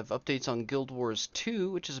that, we have updates on Guild Wars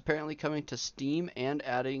 2, which is apparently coming to Steam and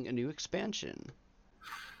adding a new expansion.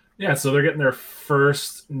 Yeah, so they're getting their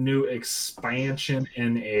first new expansion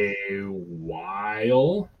in a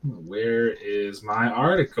while. Where is my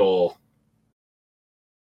article?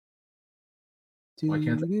 Why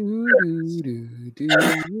can't a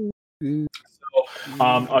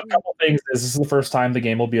couple things. This is the first time the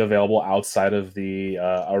game will be available outside of the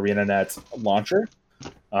ArenaNet launcher.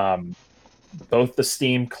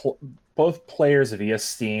 Both players via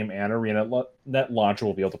Steam and ArenaNet launcher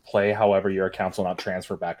will be able to play. However, your accounts will not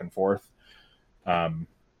transfer back and forth.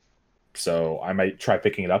 So I might try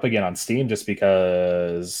picking it up again on Steam just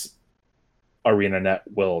because ArenaNet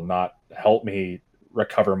will not help me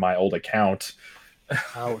recover my old account.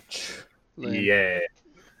 Ouch. Yeah.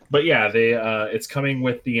 But yeah, it's coming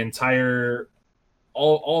with the entire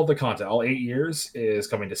all of the content. All 8 years is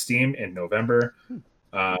coming to Steam in November.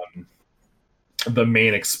 The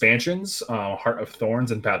main expansions, Heart of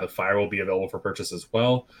Thorns and Path of Fire, will be available for purchase as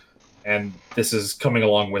well. And this is coming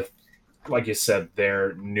along with, like you said,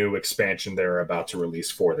 their new expansion they're about to release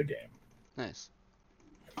for the game. Nice.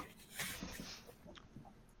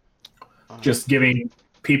 Just giving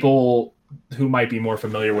people who might be more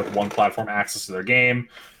familiar with one platform access to their game,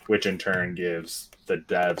 which in turn gives the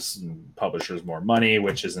devs and publishers more money,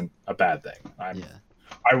 which isn't a bad thing.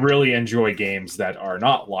 I really enjoy games that are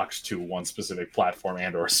not locked to one specific platform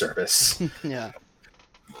and or service. Yeah.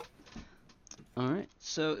 All right.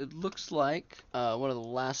 So it looks like one of the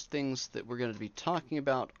last things that we're going to be talking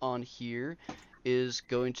about on here is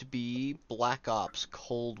going to be Black Ops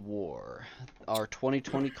Cold War, our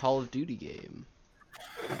 2020 Call of Duty game.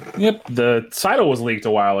 Yep, the title was leaked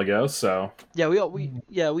a while ago, so yeah,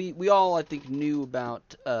 we all I think knew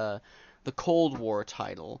about the Cold War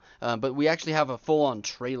title, but we actually have a full-on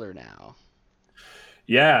trailer now.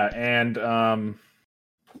 Yeah, and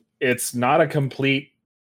it's not a complete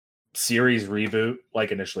series reboot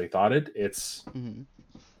like initially thought it. It's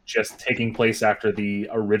just taking place after the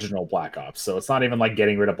original Black Ops, so it's not even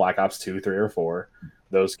getting rid of Black Ops 2, 3, or 4.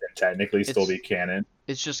 Those can technically still be canon.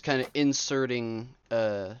 It's just kind of inserting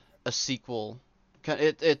a sequel.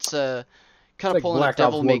 It's kind of pulling a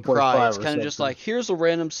Devil May Cry. It's kind of just here's a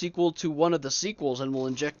random sequel to one of the sequels, and we'll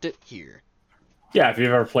inject it here. Yeah, if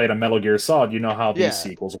you've ever played a Metal Gear Solid, you know how these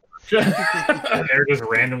sequels work. They're just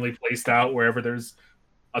randomly placed out wherever there's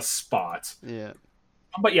a spot. Yeah.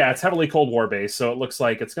 But yeah, it's heavily Cold War based, so it looks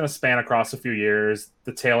like it's going to span across a few years,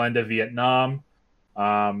 the tail end of Vietnam.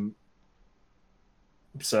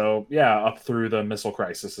 So yeah, up through the missile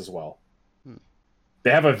crisis as well. They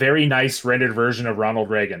have a very nice rendered version of Ronald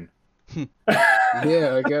Reagan.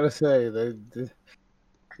 Yeah, I gotta say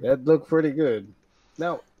that looked pretty good.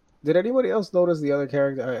 Now, Did anybody else notice the other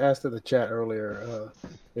character? I asked in the chat earlier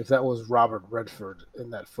if that was Robert Redford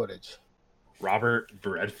in that footage. Robert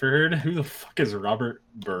Redford? Who the fuck is Robert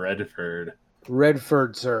Redford?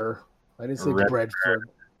 Redford, sir. I didn't say Bradford.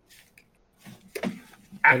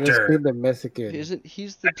 Actor. The Mexican.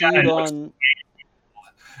 He's the dude on?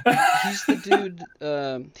 He's the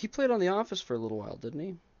dude. He played on The Office for a little while, didn't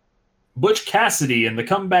he? Butch Cassidy and the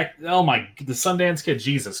comeback. Oh my, the Sundance Kid.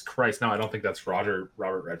 Jesus Christ! No, I don't think that's Robert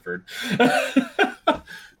Redford.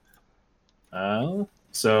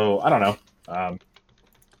 So I don't know.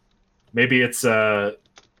 Maybe it's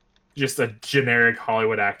just a generic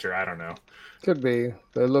Hollywood actor. I don't know. Could be.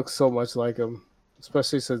 It looks so much like him,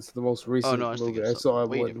 especially since the most recent movie I saw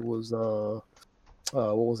was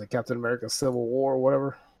what was it? Captain America: Civil War or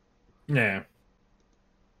whatever. Yeah.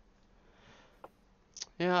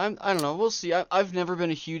 Yeah, I don't know. We'll see. I've never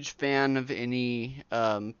been a huge fan of any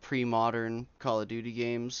pre-modern Call of Duty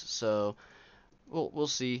games, so we'll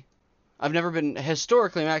see. I've never been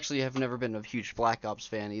historically. Have never been a huge Black Ops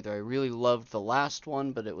fan either. I really loved the last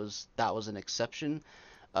one, but that was an exception.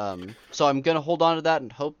 So I'm gonna hold on to that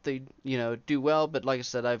and hope they do well. But like I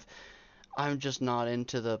said, I'm just not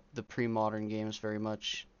into the pre-modern games very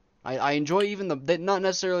much. I enjoy even not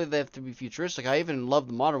necessarily they have to be futuristic. I even love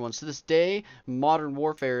the modern ones. To this day, Modern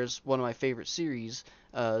Warfare is one of my favorite series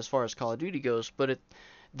as far as Call of Duty goes. But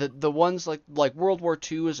the ones like World War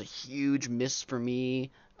II is a huge miss for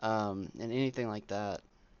me, and anything like that.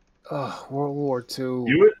 World War II.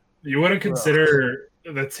 You wouldn't consider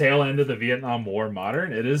the tail end of the Vietnam War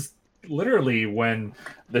modern? It is literally when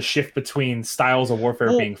the shift between styles of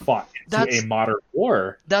warfare being fought into a modern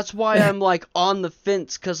war. That's why I'm like on the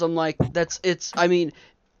fence, because I'm like I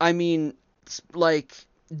mean like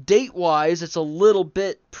date wise it's a little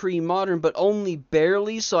bit pre-modern, but only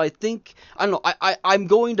barely. So I think I don't know. I'm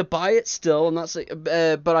going to buy it still. I'm not saying,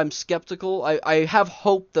 but I'm skeptical. I have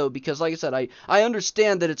hope though, because like I said, I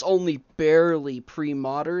understand that it's only barely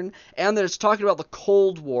pre-modern, and that it's talking about the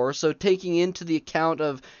Cold War. So taking into the account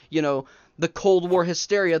of the Cold War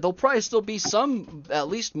hysteria, there'll probably still be some at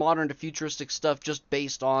least modern to futuristic stuff just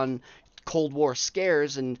based on Cold War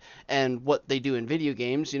scares and what they do in video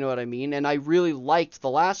games, you know what I mean? And I really liked the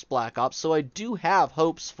last Black Ops, so I do have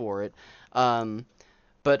hopes for it.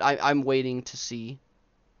 But I'm waiting to see.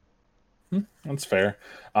 That's fair.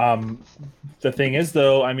 The thing is,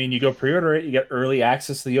 though, I mean, you go pre-order it, you get early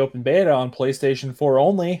access to the open beta on PlayStation 4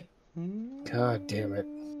 only. God damn it.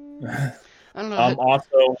 I don't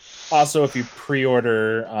know. Also, if you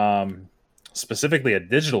pre-order specifically a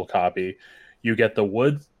digital copy, you get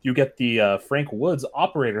the Frank Woods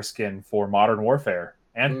operator skin for Modern Warfare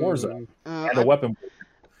and Warzone and a weapon.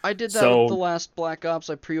 I did that with the last Black Ops.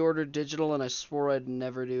 I pre-ordered digital and I swore I'd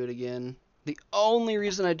never do it again. The only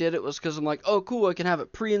reason I did it was because I'm like, oh cool, I can have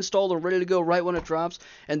it pre-installed and ready to go right when it drops.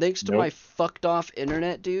 And thanks to my fucked off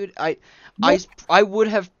internet, dude, I would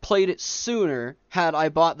have played it sooner had I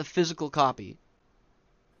bought the physical copy.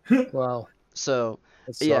 Wow. So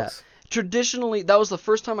yeah, traditionally that was the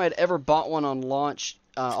first time I'd ever bought one on launch.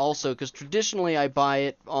 Also, because traditionally I buy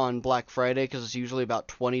it on Black Friday because it's usually about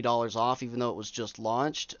 $20 off, even though it was just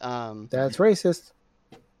launched. That's racist.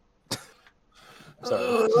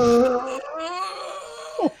 Sorry.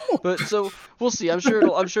 But so we'll see. I'm sure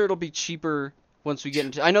it'll be cheaper once we get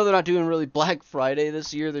into. I know they're not doing really Black Friday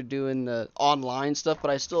this year. They're doing the online stuff,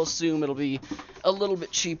 but I still assume it'll be a little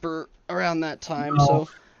bit cheaper around that time. No, so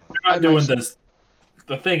they're not doing this.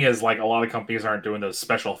 The thing is, like, a lot of companies aren't doing the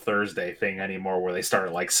special Thursday thing anymore, where they start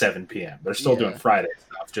at like 7 p.m. They're still doing Friday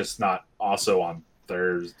stuff, just not also on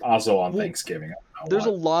Thanksgiving. There's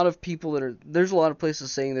a lot of people there's a lot of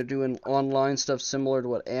places saying they're doing online stuff similar to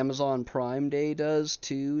what Amazon Prime Day does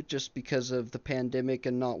too, just because of the pandemic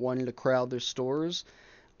and not wanting to crowd their stores.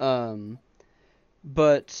 But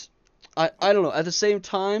I don't know. At the same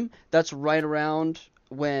time, that's right around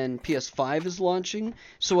when PS5 is launching.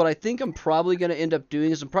 So what I think I'm probably going to end up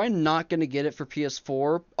doing is I'm probably not going to get it for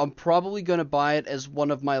PS4. I'm probably going to buy it as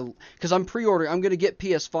one of my, because I'm pre-ordering. I'm going to get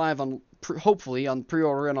PS5 on hopefully on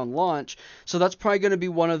pre-order and on launch. So that's probably going to be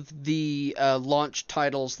one of the launch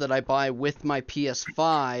titles that I buy with my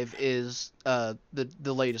PS5 is the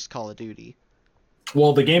latest Call of Duty.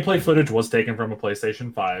 Well, the gameplay footage was taken from a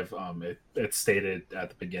PlayStation 5. It stated at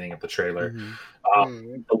the beginning of the trailer.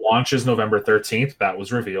 The launch is November 13th. That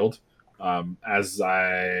was revealed. As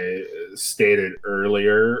I stated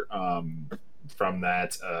earlier, from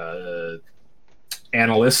that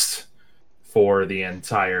analyst for the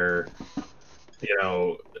entire,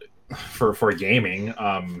 for gaming.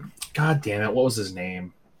 God damn it, what was his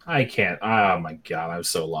name? I can't. Oh my god, I'm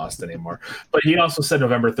so lost anymore. But he also said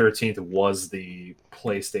November 13th was the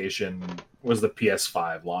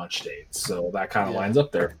PS5 launch date, so that kind of lines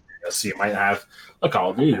up there. So you might have a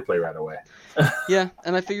Call of Duty to play right away. Yeah,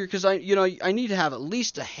 and I figure because I need to have at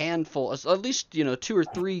least a handful, at least 2 or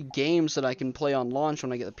 3 games that I can play on launch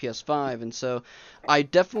when I get the PS5, and so I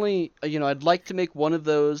definitely I'd like to make one of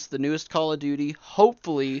those the newest Call of Duty.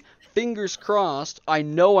 Hopefully, fingers crossed. I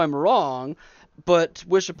know I'm wrong, but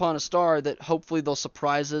wish upon a star that hopefully they'll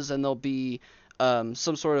surprise us and there'll be some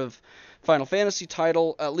sort of Final Fantasy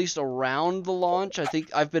title at least around the launch. I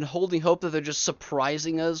think I've been holding hope that they're just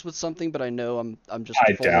surprising us with something, but I know I'm just.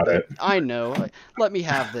 I doubt it. I know. Let me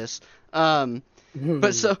have this.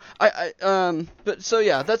 But so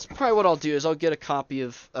yeah, that's probably what I'll do. Is I'll get a copy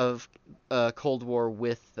of Cold War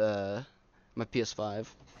with my PS5.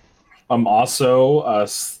 Also,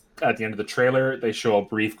 at the end of the trailer, they show a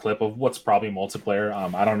brief clip of what's probably multiplayer.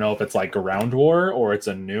 I don't know if it's like Ground War or it's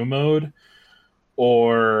a new mode,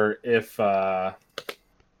 or if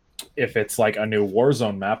it's like a new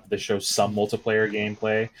Warzone map. They show some multiplayer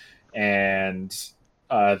gameplay, and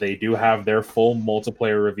they do have their full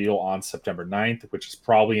multiplayer reveal on September 9th, which is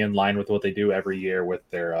probably in line with what they do every year with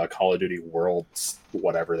their Call of Duty Worlds,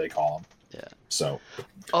 whatever they call them. Yeah. So,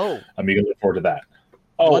 I'm going to look forward to that.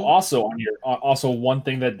 Oh, also one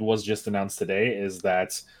thing that was just announced today is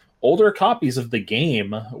that older copies of the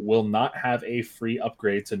game will not have a free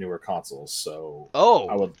upgrade to newer consoles. So,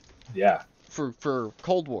 for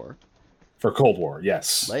Cold War. For Cold War,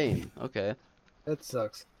 yes. Lame. Okay. That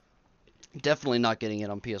sucks. Definitely not getting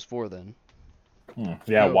it on PS4 then.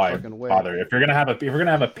 Yeah, No why fucking way. bother? If you're gonna have a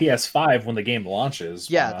PS5 when the game launches,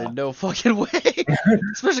 then no fucking way.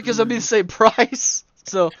 Especially because it'll be the same price.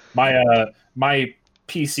 So my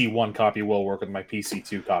PC 1 copy will work with my PC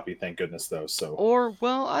 2 copy, thank goodness though. So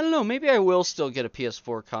I don't know, maybe I will still get a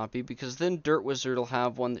PS4 copy because then Dirt Wizard will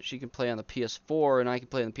have one that she can play on the PS4 and I can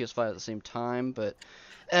play on the PS5 at the same time, but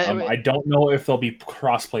I don't know if there'll be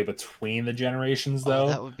crossplay between the generations though.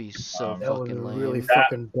 That would be so that would be fucking lame. really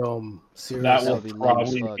fucking dumb. Seriously. That will be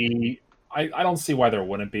probably lame as be I don't see why there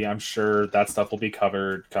wouldn't be. I'm sure that stuff will be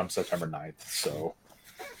covered come September 9th. So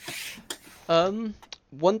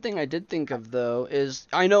one thing I did think of though is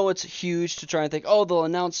I know it's huge to try and think, oh, they'll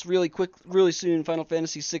announce really soon Final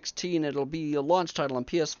Fantasy 16. It'll be a launch title on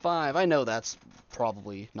PS5. I know that's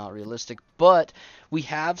probably not realistic, but we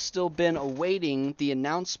have still been awaiting the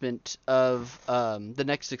announcement of the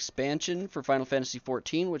next expansion for Final Fantasy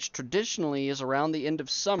 14, which traditionally is around the end of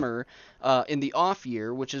summer in the off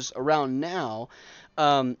year, which is around now.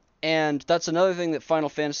 And that's another thing that Final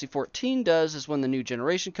Fantasy XIV does is when the new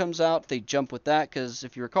generation comes out, they jump with that. Because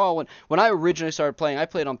if you recall, when I originally started playing, I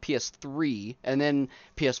played on PS3, and then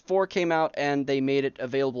PS4 came out, and they made it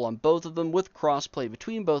available on both of them with crossplay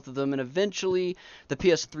between both of them. And eventually, the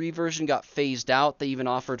PS3 version got phased out. They even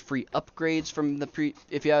offered free upgrades from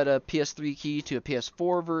if you had a PS3 key to a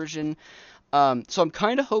PS4 version. So I'm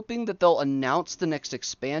kind of hoping that they'll announce the next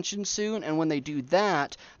expansion soon, and when they do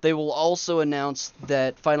that, they will also announce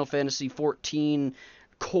that Final Fantasy XIV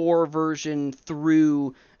core version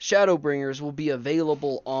through Shadowbringers will be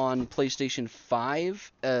available on PlayStation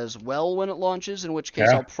 5 as well when it launches, in which case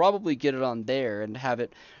I'll probably get it on there and have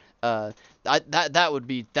it. I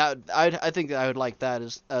think that I would like that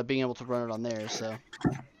as being able to run it on there. So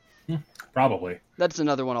probably that's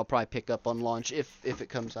another one I'll probably pick up on launch if it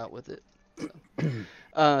comes out with it.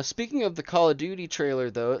 Speaking of the Call of Duty trailer,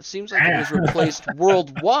 though, it seems like it was replaced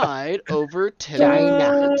worldwide over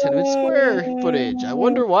Tiananmen Square footage. I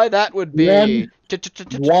wonder why that would be.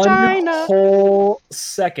 One whole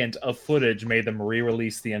second of footage made them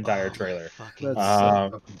re-release the entire trailer.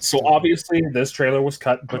 So obviously, this trailer was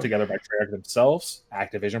cut and put together by Treyarch themselves.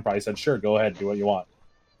 Activision probably said, "Sure, go ahead, do what you want,"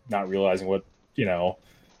 not realizing what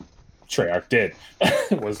Treyarch did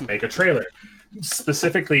was make a trailer.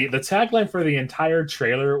 Specifically, the tagline for the entire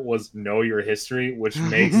trailer was "Know Your History," which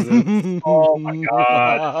makes it oh my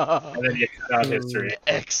god! And then you cut out history.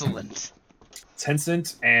 Excellent.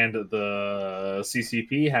 Tencent and the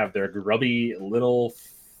CCP have their grubby little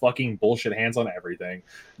fucking bullshit hands on everything.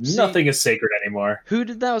 Nothing is sacred anymore. Who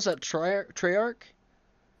did that? Was that Treyarch?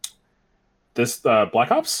 This Black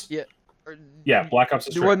Ops? Yeah. Yeah, Black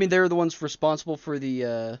Ops. I mean, they're the ones responsible for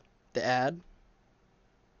the ad.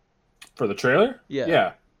 For the trailer?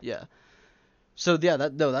 Yeah. So yeah,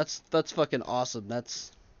 that's fucking awesome.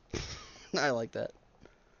 That's I like that.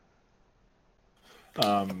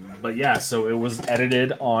 But yeah, so it was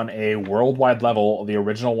edited on a worldwide level. The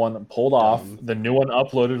original one pulled off. The new one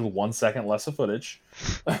uploaded with 1 second less of footage.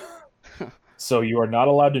 So you are not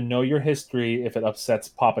allowed to know your history if it upsets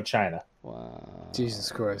Papa China. Wow.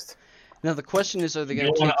 Jesus Christ. Now the question is, are they You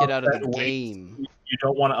going to don't take wanna it out of the upset game? You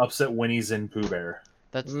don't want to upset Winnie's and Pooh Bear.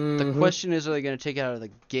 That's the Mhm. question is, are they going to take it out of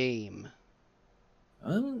the game?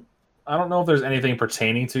 I don't know if there's anything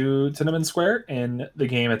pertaining to Tiananmen Square in the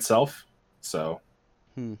game itself. So,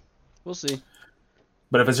 We'll see.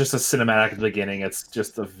 but if it's just a cinematic at the beginning, it's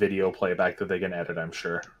just a video playback that they can edit, I'm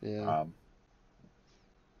sure. Yeah.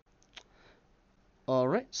 All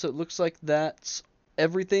right. So it looks like that's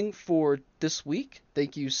everything for this week.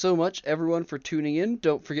 Thank you so much, everyone, for tuning in.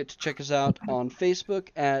 Don't forget to check us out on Facebook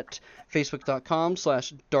at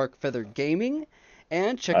facebook.com/darkfeathergaming,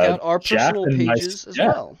 and check out our Jeff personal and pages as yeah.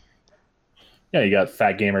 well. Yeah, you got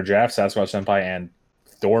Fat Gamer Draft, Sasquatch Senpai, and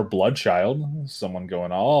Thor Bloodchild. Someone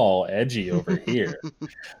going all edgy over here.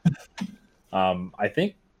 I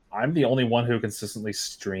think I'm the only one who consistently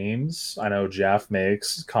streams. I know Jeff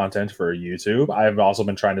makes content for YouTube. I've also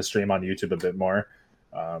been trying to stream on YouTube a bit more.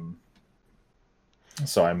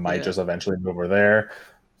 So I might just eventually move over there.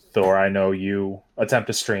 Thor, I know you attempt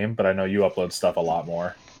to stream, but I know you upload stuff a lot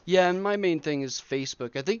more. Yeah, and my main thing is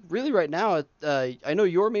Facebook. I think really right now, I know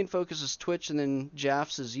your main focus is Twitch, and then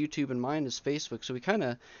Jaff's is YouTube, and mine is Facebook. So we kind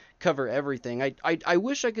of cover everything. I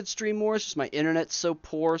wish I could stream more. It's just my internet's so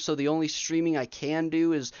poor, so the only streaming I can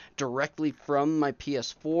do is directly from my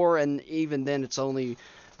PS4, and even then it's only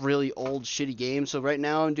really old shitty games. So right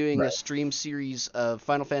now I'm doing a stream series of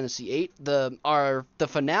Final Fantasy VIII. The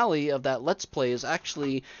finale of that Let's Play is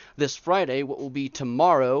actually this Friday, what will be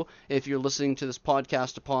tomorrow if you're listening to this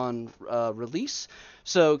podcast upon release.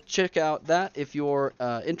 So check out that if you're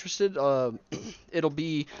interested. It'll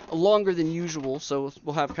be longer than usual, so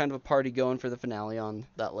we'll have kind of a party going for the finale on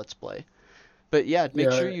that Let's Play. But yeah,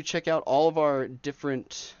 make sure you check out all of our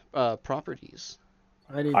different properties.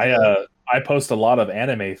 I post a lot of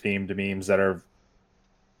anime themed memes that are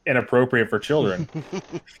inappropriate for children.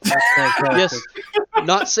 Yes,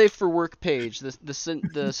 not safe for work page. The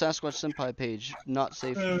Sasquatch Senpai page, not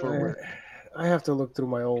safe for work. I have to look through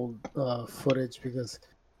my old footage because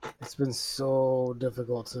it's been so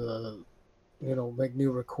difficult to, make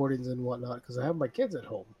new recordings and whatnot because I have my kids at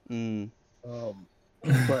home.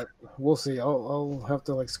 But we'll see. I'll have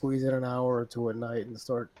to squeeze in an hour or two at night and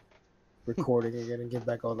start recording again and get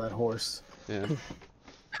back on that horse. Yeah.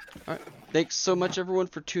 All right. Thanks so much, everyone,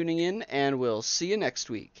 for tuning in, and we'll see you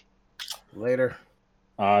next week. Later.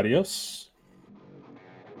 Adios.